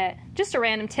I said it. Just a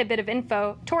random tidbit of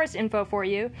info, tourist info for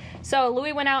you. So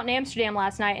Louis went out in Amsterdam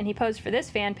last night and he posed for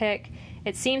this fan pic.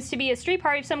 It seems to be a street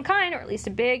party of some kind, or at least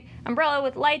a big umbrella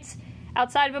with lights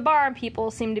outside of a bar, and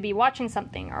people seem to be watching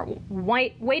something or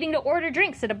waiting to order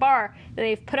drinks at a bar that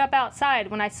they've put up outside.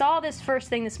 When I saw this first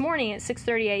thing this morning at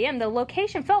 6:30 a.m., the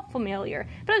location felt familiar,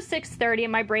 but it was 6:30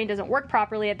 and my brain doesn't work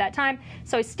properly at that time,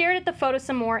 so I stared at the photo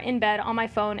some more in bed on my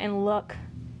phone, and look.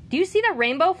 Do you see the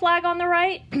rainbow flag on the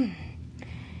right?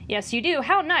 Yes, you do.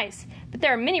 How nice. But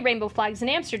there are many rainbow flags in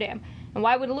Amsterdam, and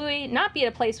why would Louis not be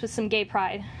at a place with some gay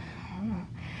pride?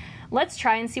 Let's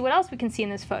try and see what else we can see in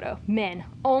this photo. Men.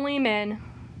 Only men.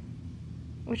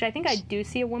 Which I think I do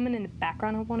see a woman in the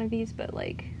background of one of these, but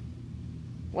like,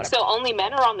 whatever. So only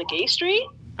men are on the gay street?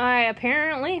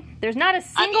 Apparently. There's not a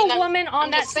single woman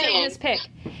on that street in this pic.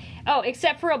 Oh,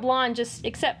 except for a blonde,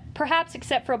 except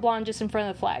for a blonde just in front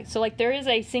of the flag. So like, there is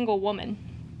a single woman.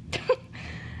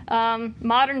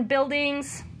 Modern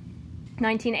buildings,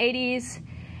 1980s.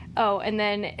 Oh, and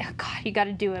then, God, you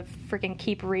gotta do a freaking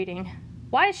keep reading.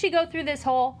 Why does she go through this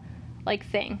whole, like,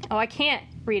 thing? Oh, I can't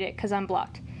read it because I'm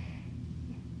blocked.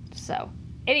 So,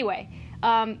 anyway,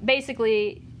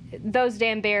 basically, Those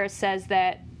Damn Bears says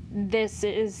that this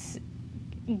is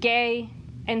gay,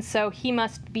 and so he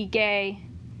must be gay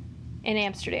in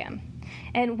Amsterdam.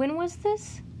 And when was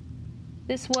this?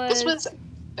 It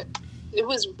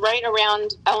was right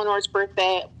around Eleanor's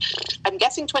birthday. I'm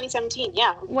guessing 2017,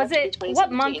 yeah. Was it,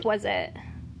 what month was it?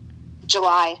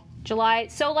 July.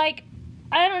 So, like,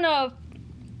 I don't know.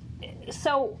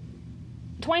 So,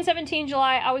 2017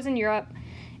 July, I was in Europe,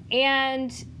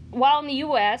 and while in the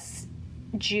U.S.,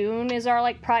 June is our,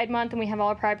 like, Pride Month, and we have all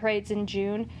our Pride Parades in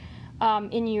June.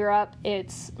 In Europe,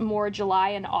 it's more July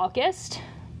and August.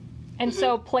 And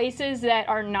so places that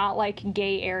are not, like,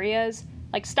 gay areas,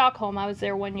 like Stockholm, I was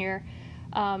there one year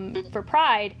for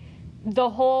Pride, the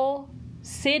whole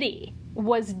city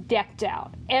was decked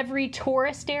out. Every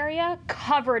tourist area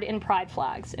covered in pride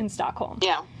flags in Stockholm.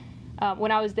 Yeah.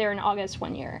 When I was there in August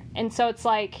one year. And so it's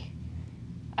like,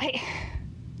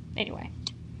 anyway.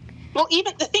 Well,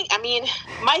 even the thing, I mean,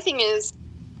 my thing is,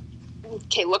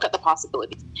 okay, look at the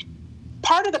possibilities.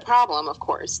 Part of the problem, of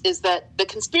course, is that the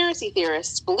conspiracy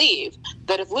theorists believe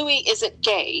that if Louis isn't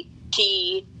gay,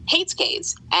 he hates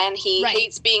gays, and he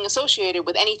hates being associated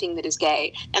with anything that is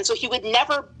gay, and so he would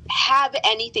never have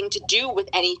anything to do with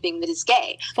anything that is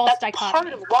gay. False That's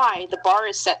dichotomy. part of why the bar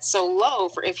is set so low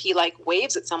for if he, like,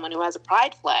 waves at someone who has a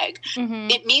pride flag.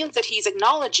 It means that he's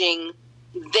acknowledging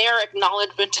their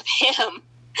acknowledgement of him,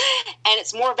 and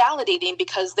it's more validating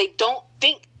because they don't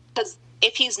think, because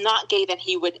if he's not gay, then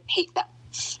he would hate them.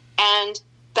 And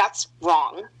that's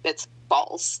wrong. It's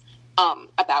false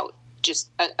about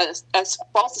just a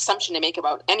false assumption to make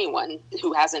about anyone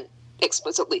who hasn't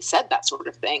explicitly said that sort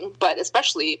of thing, but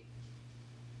especially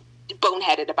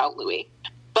boneheaded about Louis.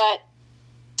 But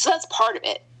so that's part of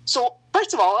it. So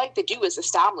first of all I like to do is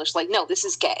establish, like, no, this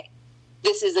is gay.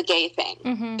 This is a gay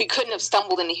thing. He couldn't have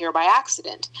stumbled into here by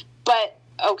accident. But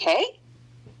okay,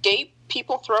 gay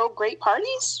people throw great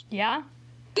parties. Yeah.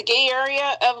 The gay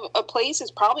area of a place is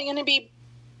probably going to be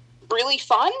really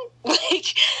fun.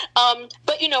 Like,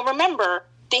 but, you know, remember,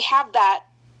 they have that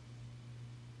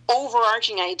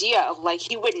overarching idea of, like,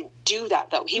 he wouldn't do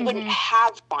that, though. He wouldn't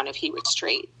have fun if he was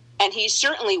straight. And he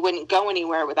certainly wouldn't go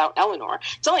anywhere without Eleanor.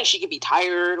 It's not like she could be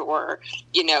tired or,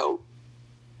 you know,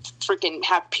 freaking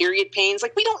have period pains.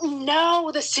 Like, we don't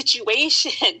know the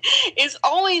situation is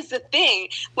always the thing.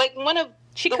 Like, one of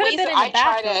the ways that I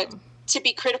try to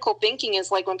be critical thinking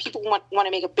is, like, when people want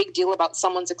to make a big deal about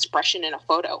someone's expression in a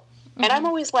photo. And I'm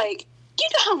always like, do you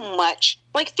know how much,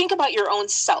 like, think about your own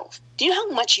self. Do you know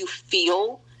how much you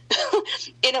feel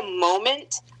in a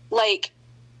moment? Like,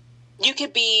 you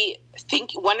could be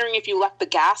wondering if you left the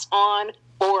gas on,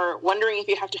 or wondering if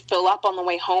you have to fill up on the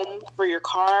way home for your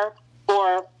car,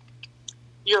 or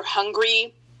you're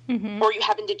hungry, or you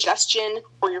have indigestion,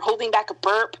 or you're holding back a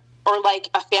burp, or, like,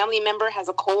 a family member has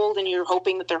a cold and you're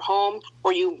hoping that they're home,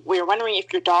 or you're wondering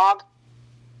if your dog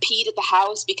peed at the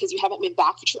house because you haven't been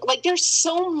back for like, there's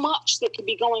so much that could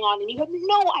be going on, and you have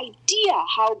no idea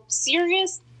how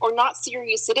serious or not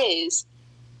serious it is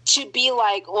to be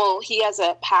like, well, he has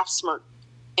a half smirk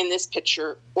in this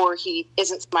picture, or he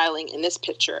isn't smiling in this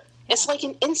picture. It's like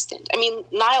an instant. I mean,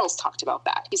 Niles talked about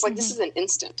that. He's like, this is an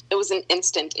instant. It was an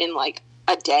instant in like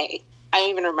a day. I don't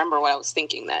even remember what I was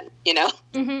thinking then, you know?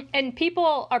 Mm-hmm. And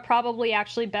people are probably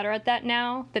actually better at that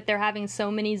now that they're having so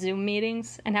many Zoom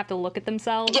meetings and have to look at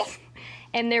themselves. Yeah.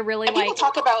 And they're really and like... people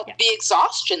talk about the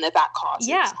exhaustion that causes.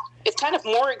 Yeah. It's kind of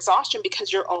more exhaustion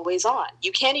because you're always on.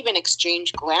 You can't even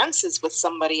exchange glances with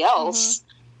somebody else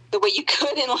the way you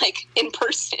could in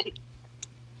person.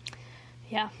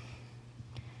 Yeah.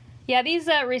 Yeah, these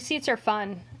receipts are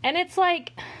fun. And it's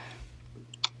like,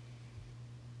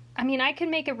 I mean, I could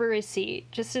make a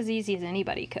receipt just as easy as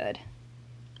anybody could.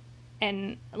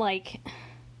 And, like,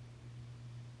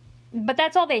 but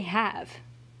that's all they have.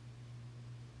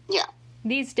 Yeah.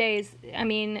 These days, I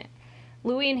mean,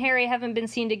 Louis and Harry haven't been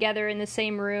seen together in the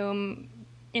same room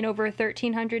in over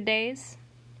 1,300 days.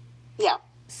 Yeah.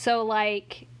 So,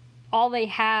 like, all they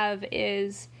have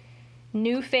is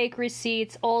new fake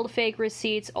receipts, old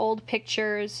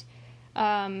pictures,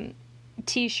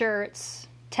 T-shirts,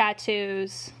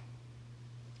 tattoos.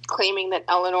 Claiming that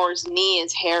Eleanor's knee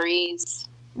is Harry's.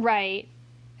 Right.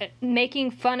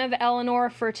 Making fun of Eleanor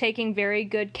for taking very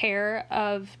good care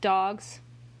of dogs.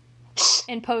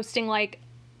 And posting, like,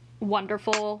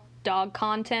 wonderful dog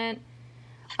content.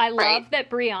 I love that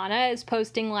Brianna is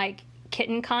posting, like,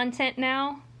 kitten content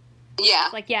now. Yeah.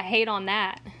 It's like, yeah, hate on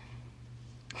that.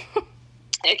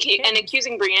 And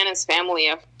accusing Brianna's family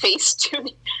of face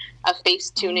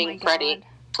tuning Freddie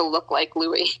to look like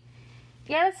Louis.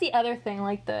 Yeah, that's the other thing,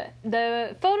 like the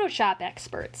Photoshop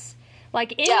experts.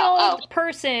 Like, any old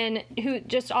person who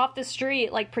just off the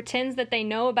street, like, pretends that they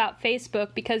know about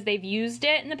Facebook because they've used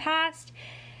it in the past.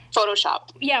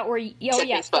 Photoshop. Yeah, or,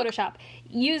 Facebook. Photoshop.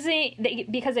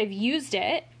 Because they've used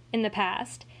it in the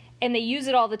past, and they use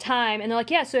it all the time, and they're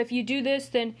like, yeah, so if you do this,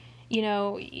 then, you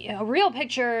know, a real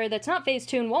picture that's not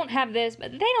Facetune won't have this,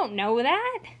 but they don't know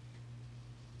that.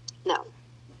 No.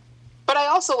 But I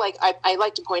also, like, I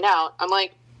like to point out, I'm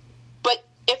like, but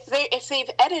if they've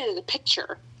edited a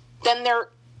picture, then there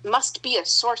must be a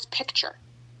source picture.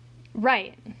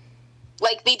 Right.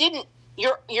 Like, they didn't,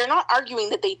 you're not arguing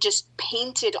that they just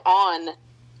painted on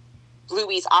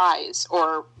Louis's eyes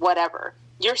or whatever.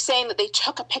 You're saying that they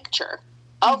took a picture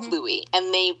of Louis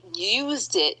and they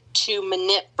used it to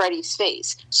manip Freddie's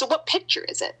face. So what picture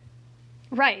is it?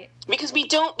 Right. Because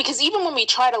even when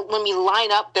we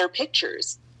line up their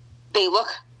pictures, they look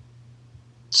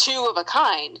two of a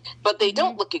kind, but they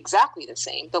don't look exactly the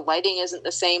same. The lighting isn't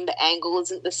the same. The angle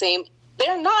isn't the same.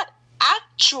 They're not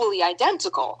actually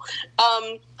identical.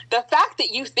 The fact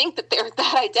that you think that they're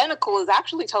that identical is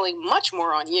actually telling much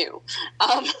more on you.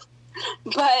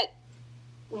 But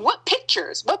what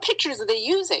pictures are they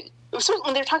using?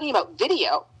 Certainly they're talking about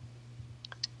video.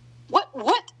 What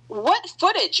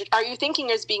footage are you thinking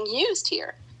is being used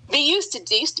here? They used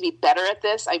to be better at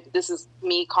this. This is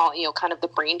me calling, kind of the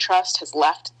brain trust has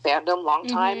left fandom long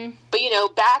time. But,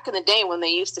 back in the day when they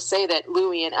used to say that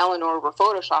Louis and Eleanor were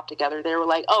Photoshopped together, they were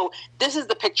like, oh, this is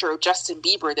the picture of Justin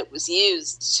Bieber that was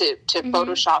used to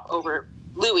Photoshop over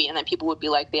Louis. And then people would be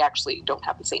like, they actually don't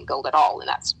have the same build at all. And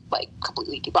that's, like,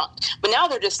 completely debunked. But now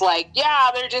they're just like, yeah,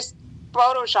 they're just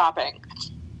Photoshopping.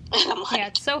 And I'm like, yeah,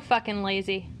 it's so fucking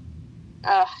lazy.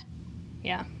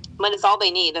 Yeah. But it's all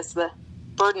they need. That's the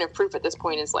burden of proof at this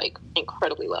point is, like,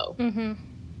 incredibly low. Mm-hmm.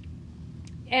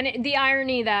 And the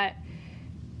irony that,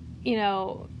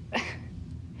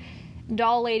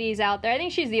 doll ladies out there, I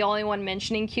think she's the only one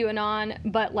mentioning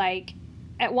QAnon, but, like,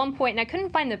 at one point, and I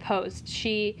couldn't find the post,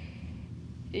 she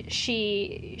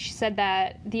said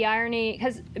that the irony,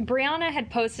 because Brianna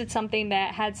had posted something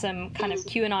that had some kind of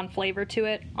QAnon flavor to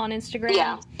it on Instagram.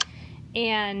 Yeah.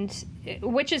 And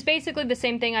which is basically the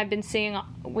same thing I've been seeing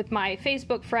with my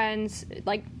Facebook friends,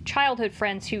 like childhood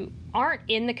friends who aren't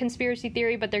in the conspiracy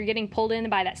theory, but they're getting pulled in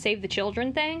by that Save the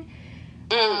Children thing.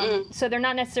 So they're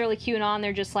not necessarily QAnon,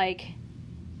 they're just like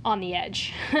on the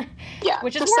edge. Yeah,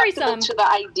 which is worrisome to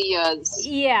the ideas.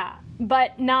 Yeah,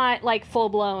 but not like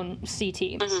full-blown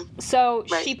CT. So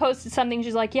she posted something,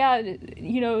 she's like, yeah,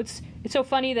 it's so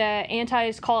funny that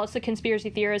antis call us the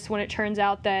conspiracy theorists when it turns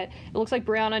out that it looks like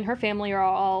Brianna and her family are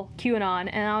all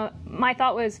QAnon. And my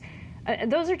thought was,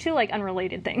 those are two, like,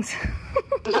 unrelated things.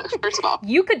 First of all,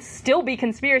 you could still be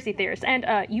conspiracy theorists, and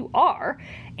you are.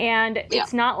 And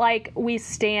it's not like we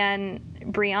stan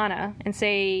Brianna and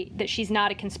say that she's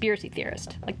not a conspiracy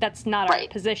theorist. Like, that's not our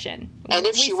position. And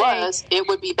if she was, it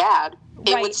would be bad.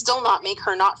 It would still not make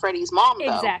her not Freddie's mom,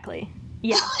 though. Exactly.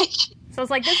 Yeah. So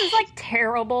it's like, this is like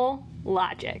terrible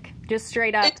logic. Just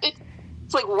straight up.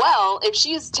 It's like, well, if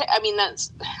she's, I mean,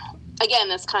 that's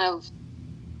kind of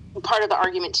part of the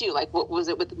argument too. Like, what was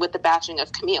it with the batching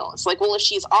of Camille? It's like, well, if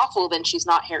she's awful, then she's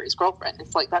not Harry's girlfriend.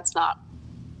 It's like, that's not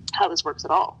how this works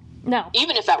at all. No.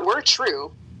 Even if that were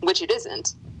true, which it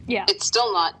isn't. Yeah. It's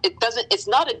still not, it's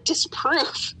not a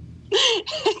disproof.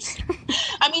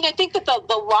 I mean, I think that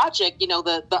the logic,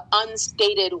 the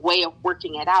unstated way of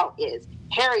working it out is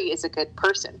Harry is a good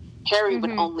person. Harry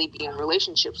would only be in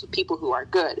relationships with people who are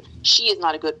good. She is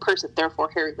not a good person, therefore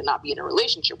Harry would not be in a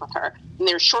relationship with her. And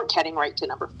they're shortcutting right to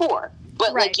number 4.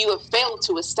 But like, you have failed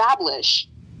to establish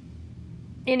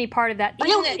any part of that.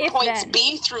 Really, points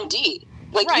B through D.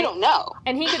 Like, you don't know.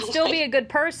 And he could still be a good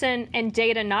person and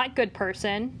date a not good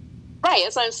person. Right,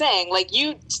 that's what I'm saying. Like,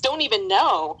 you don't even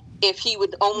know if he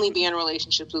would only be in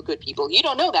relationships with good people. You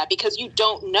don't know that because you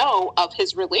don't know of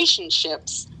his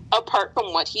relationships apart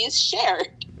from what he has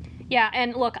shared. Yeah,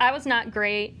 and look, I was not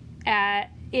great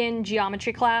in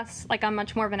geometry class. Like, I'm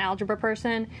much more of an algebra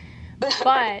person.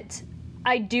 But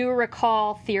I do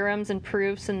recall theorems and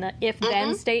proofs and the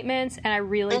if-then statements, and I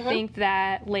really think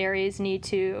that Larry's need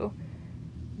to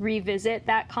revisit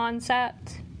that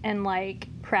concept and, like,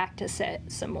 practice it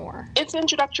some more. It's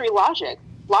introductory logic.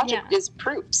 Logic is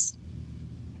proofs.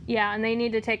 Yeah, and they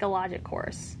need to take a logic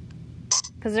course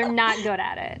because they're not good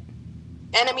at it.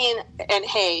 And I mean, and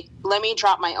hey, let me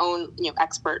drop my own,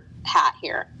 expert hat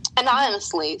here. And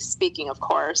honestly, speaking of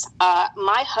course,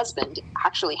 my husband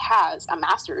actually has a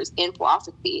master's in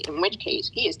philosophy, in which case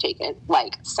he has taken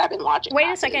like 7 logic Wait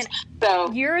classes. a second.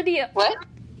 So You're the... What?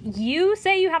 You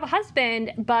say you have a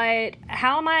husband, but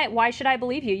why should I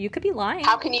believe you? You could be lying.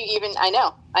 How can you even... I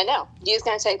know. You're just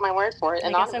going to take my word for it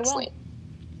anonymously.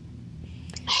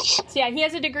 So yeah, he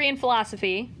has a degree in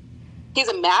philosophy. He's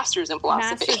a master's in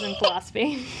philosophy. Master's in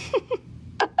philosophy.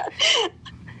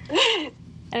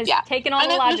 And he's taken all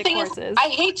the logic courses. I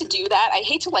hate to do that. I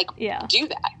hate to do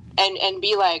that and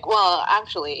be like, well,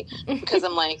 actually, because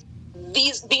I'm like,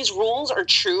 these rules are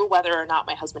true whether or not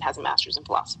my husband has a master's in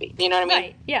philosophy. You know what I mean?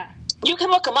 Right. Yeah. You can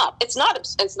look them up. It's not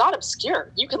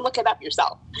obscure. You can look it up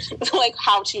yourself, like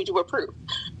how to do a proof.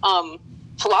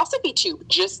 Philosophy Tube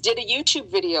just did a YouTube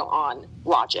video on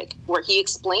logic where he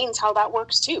explains how that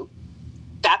works too.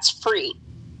 That's free.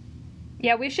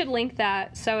 Yeah, we should link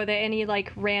that so that any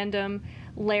like random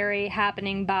Larry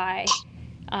happening by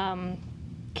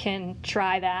can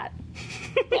try that.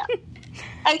 Yeah.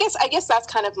 I guess that's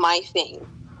kind of my thing,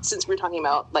 since we're talking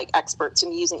about like experts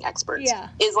and using experts. Yeah.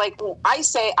 Is like, I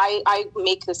say I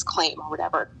make this claim or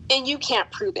whatever, and you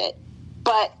can't prove it.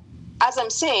 But as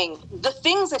I'm saying, the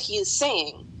things that he is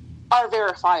saying are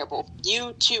verifiable.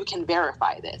 You too can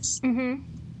verify this. Mm-hmm.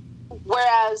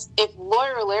 Whereas if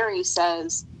Lawyer Larry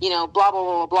says, blah, blah, blah,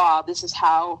 blah, blah, this is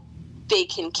how they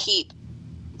can keep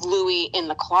Louis in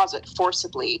the closet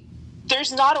forcibly,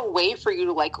 there's not a way for you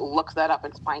to like look that up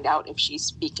and find out if she's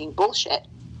speaking bullshit.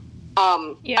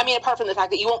 I mean, apart from the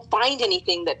fact that you won't find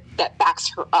anything that backs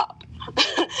her up.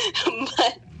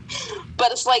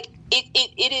 but it's like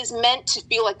it is meant to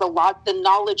feel like the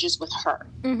knowledge is with her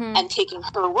and taking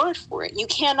her word for it. You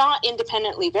cannot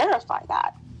independently verify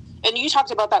that. And you talked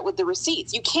about that with the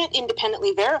receipts. You can't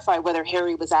independently verify whether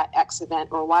Harry was at X event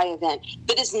or Y event.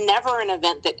 That is never an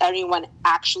event that anyone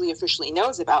actually officially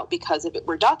knows about, because if it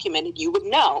were documented, you would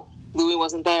know Louis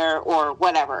wasn't there or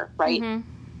whatever, right? Mm-hmm.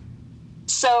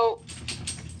 So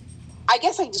I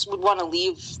guess I just would want to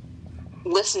leave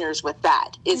listeners with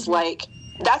that. Is like,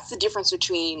 that's the difference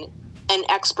between an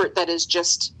expert that is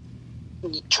just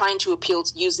trying to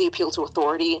use the appeal to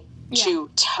authority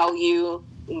to tell you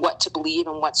what to believe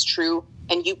and what's true,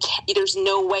 and there's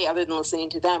no way other than listening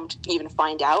to them to even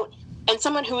find out, and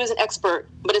someone who is an expert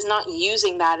but is not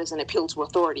using that as an appeal to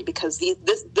authority, because the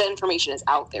information is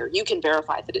out there. You can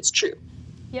verify that it's true.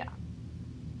 Yeah.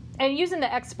 And using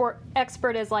the expert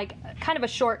as like kind of a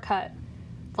shortcut.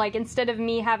 Like, instead of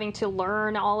me having to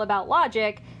learn all about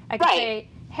logic, I could say,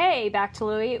 hey, back to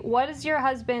Louis, what is your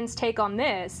husband's take on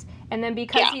this? And then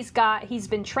because he's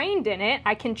been trained in it,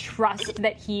 I can trust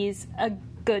that he's a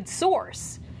good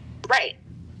source. Right.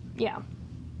 Yeah.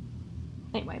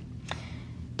 Anyway.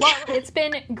 Well, it's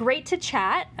been great to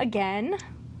chat again.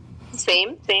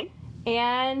 Same.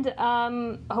 And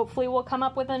hopefully we'll come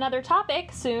up with another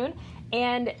topic soon.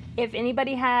 And if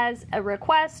anybody has a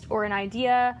request or an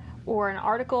idea or an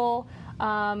article,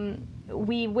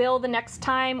 we will, the next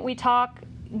time we talk,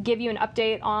 give you an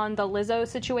update on the Lizzo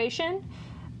situation.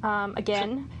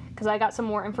 Again, because I got some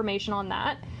more information on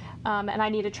that. And I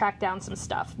need to track down some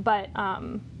stuff. But,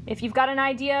 if you've got an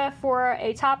idea for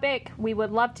a topic, we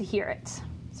would love to hear it.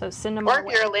 So send them Or our if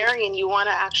way. you're a Larry and you want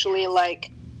to actually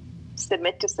like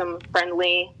submit to some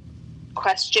friendly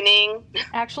questioning,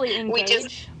 Actually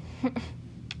engage.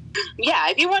 yeah,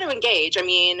 if you want to engage, I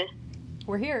mean,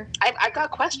 We're here. I've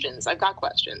got questions.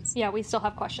 Yeah, we still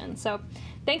have questions. So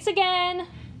thanks again.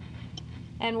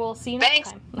 And we'll see you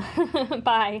next time.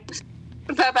 Bye.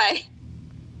 Bye-bye.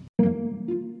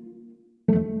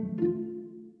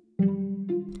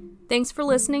 Thanks for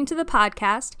listening to the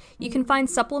podcast. You can find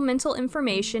supplemental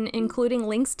information, including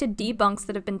links to debunks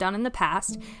that have been done in the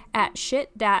past, at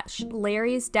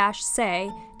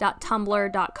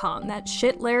shit-larrys-say.tumblr.com. That's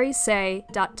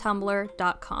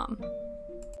shitlarrysay.tumblr.com.